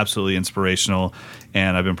is absolutely inspirational,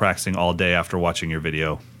 and I've been practicing all day after watching your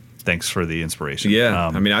video. Thanks for the inspiration.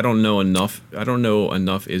 Yeah, I don't know enough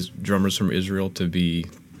drummers from Israel to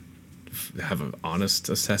have an honest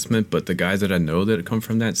assessment, but the guys that I know that come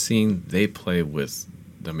from that scene, they play with,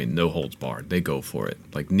 no holds barred. They go for it.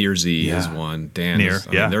 Like Nir Z is one. Dan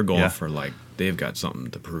they're going for they've got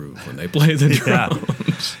something to prove when they play the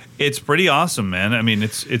drums. It's pretty awesome, man.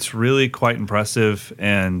 It's really quite impressive,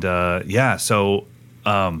 and So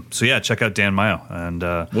check out Dan Mayo. And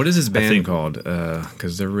what is his band called?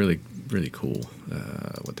 Because they're really, really cool.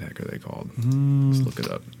 What the heck are they called? Let's look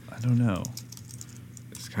it up. I don't know.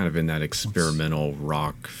 It's kind of in that experimental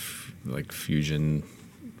rock, fusion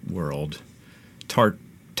world. Tatron,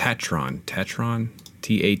 Tatran.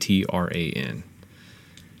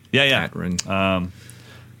 Yeah. Tatron.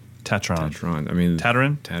 Tatron.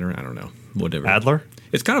 Tatron. I don't know. Whatever. Adler.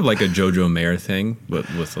 It's kind of like a JoJo Mayer thing, but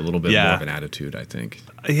with a little bit more of an attitude, I think.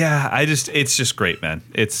 Yeah, it's just great, man.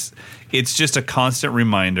 It's just a constant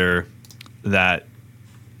reminder that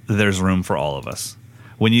there's room for all of us.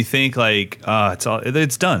 When you think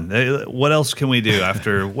it's done. What else can we do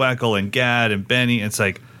after Weckl and Gad and Benny? It's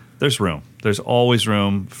like there's room. There's always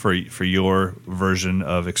room for your version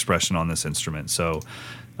of expression on this instrument. So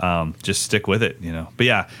just stick with it, But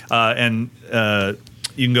yeah, and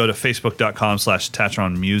you can go to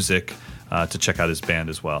facebook.com/TatronMusic to check out his band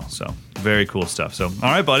as well. So very cool stuff. So,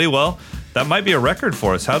 all right, buddy. Well, that might be a record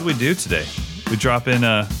for us. How did we do today? We drop in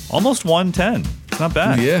almost 110. It's not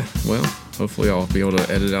bad. Yeah, well, hopefully I'll be able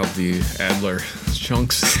to edit out the Adler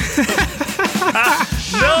chunks.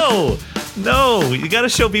 No, you got to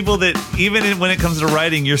show people that even when it comes to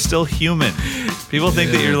writing, you're still human. People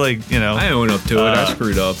think that you're like, I own up to it. I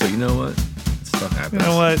screwed up, but you know what? Stuff happens. You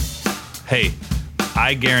know what? Hey,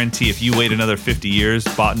 I guarantee if you wait another 50 years,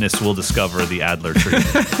 botanists will discover the Adler tree.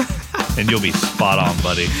 And you'll be spot on,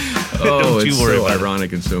 buddy. Don't you worry about it. It's so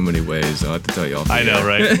ironic in so many ways. I'll have to tell you all. I know,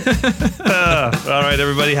 right? All right,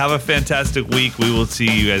 everybody, have a fantastic week. We will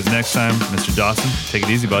see you guys next time. Mr. Dawson, take it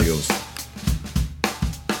easy, bud. Adios. A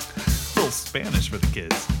little Spanish for the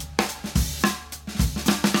kids.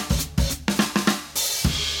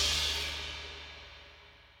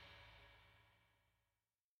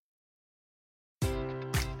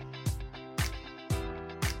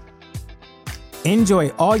 Enjoy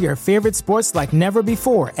all your favorite sports like never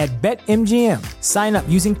before at BetMGM. Sign up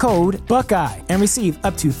using code Buckeye and receive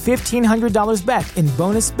up to $1,500 back in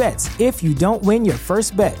bonus bets if you don't win your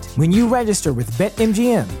first bet. When you register with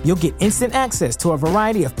BetMGM, you'll get instant access to a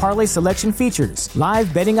variety of parlay selection features,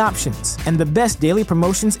 live betting options, and the best daily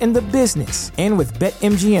promotions in the business. And with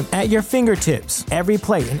BetMGM at your fingertips, every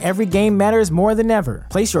play and every game matters more than ever.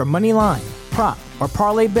 Place your money line, prop, or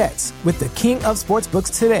parlay bets with the king of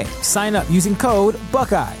sportsbooks today. Sign up using code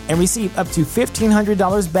Buckeye and receive up to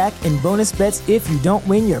 $1,500 back in bonus bets if you don't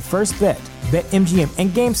win your first bet. BetMGM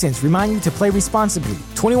and GameSense remind you to play responsibly.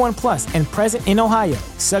 21 plus and present in Ohio,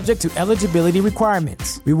 subject to eligibility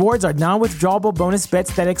requirements. Rewards are non-withdrawable bonus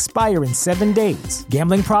bets that expire in 7 days.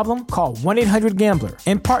 Gambling problem? Call 1-800-GAMBLER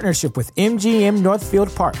in partnership with MGM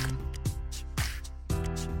Northfield Park.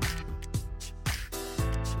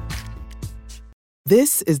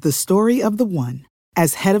 This is the story of the one.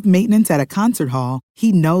 As head of maintenance at a concert hall,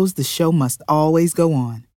 he knows the show must always go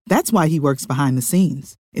on. That's why he works behind the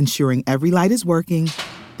scenes, ensuring every light is working,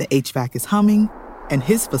 the HVAC is humming, and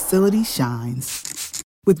his facility shines.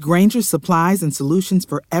 With Grainger's supplies and solutions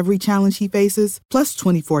for every challenge he faces, plus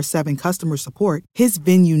 24/7 customer support, his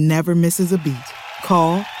venue never misses a beat.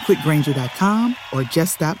 Call quickgrainger.com or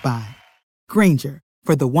just stop by. Grainger,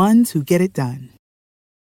 for the ones who get it done.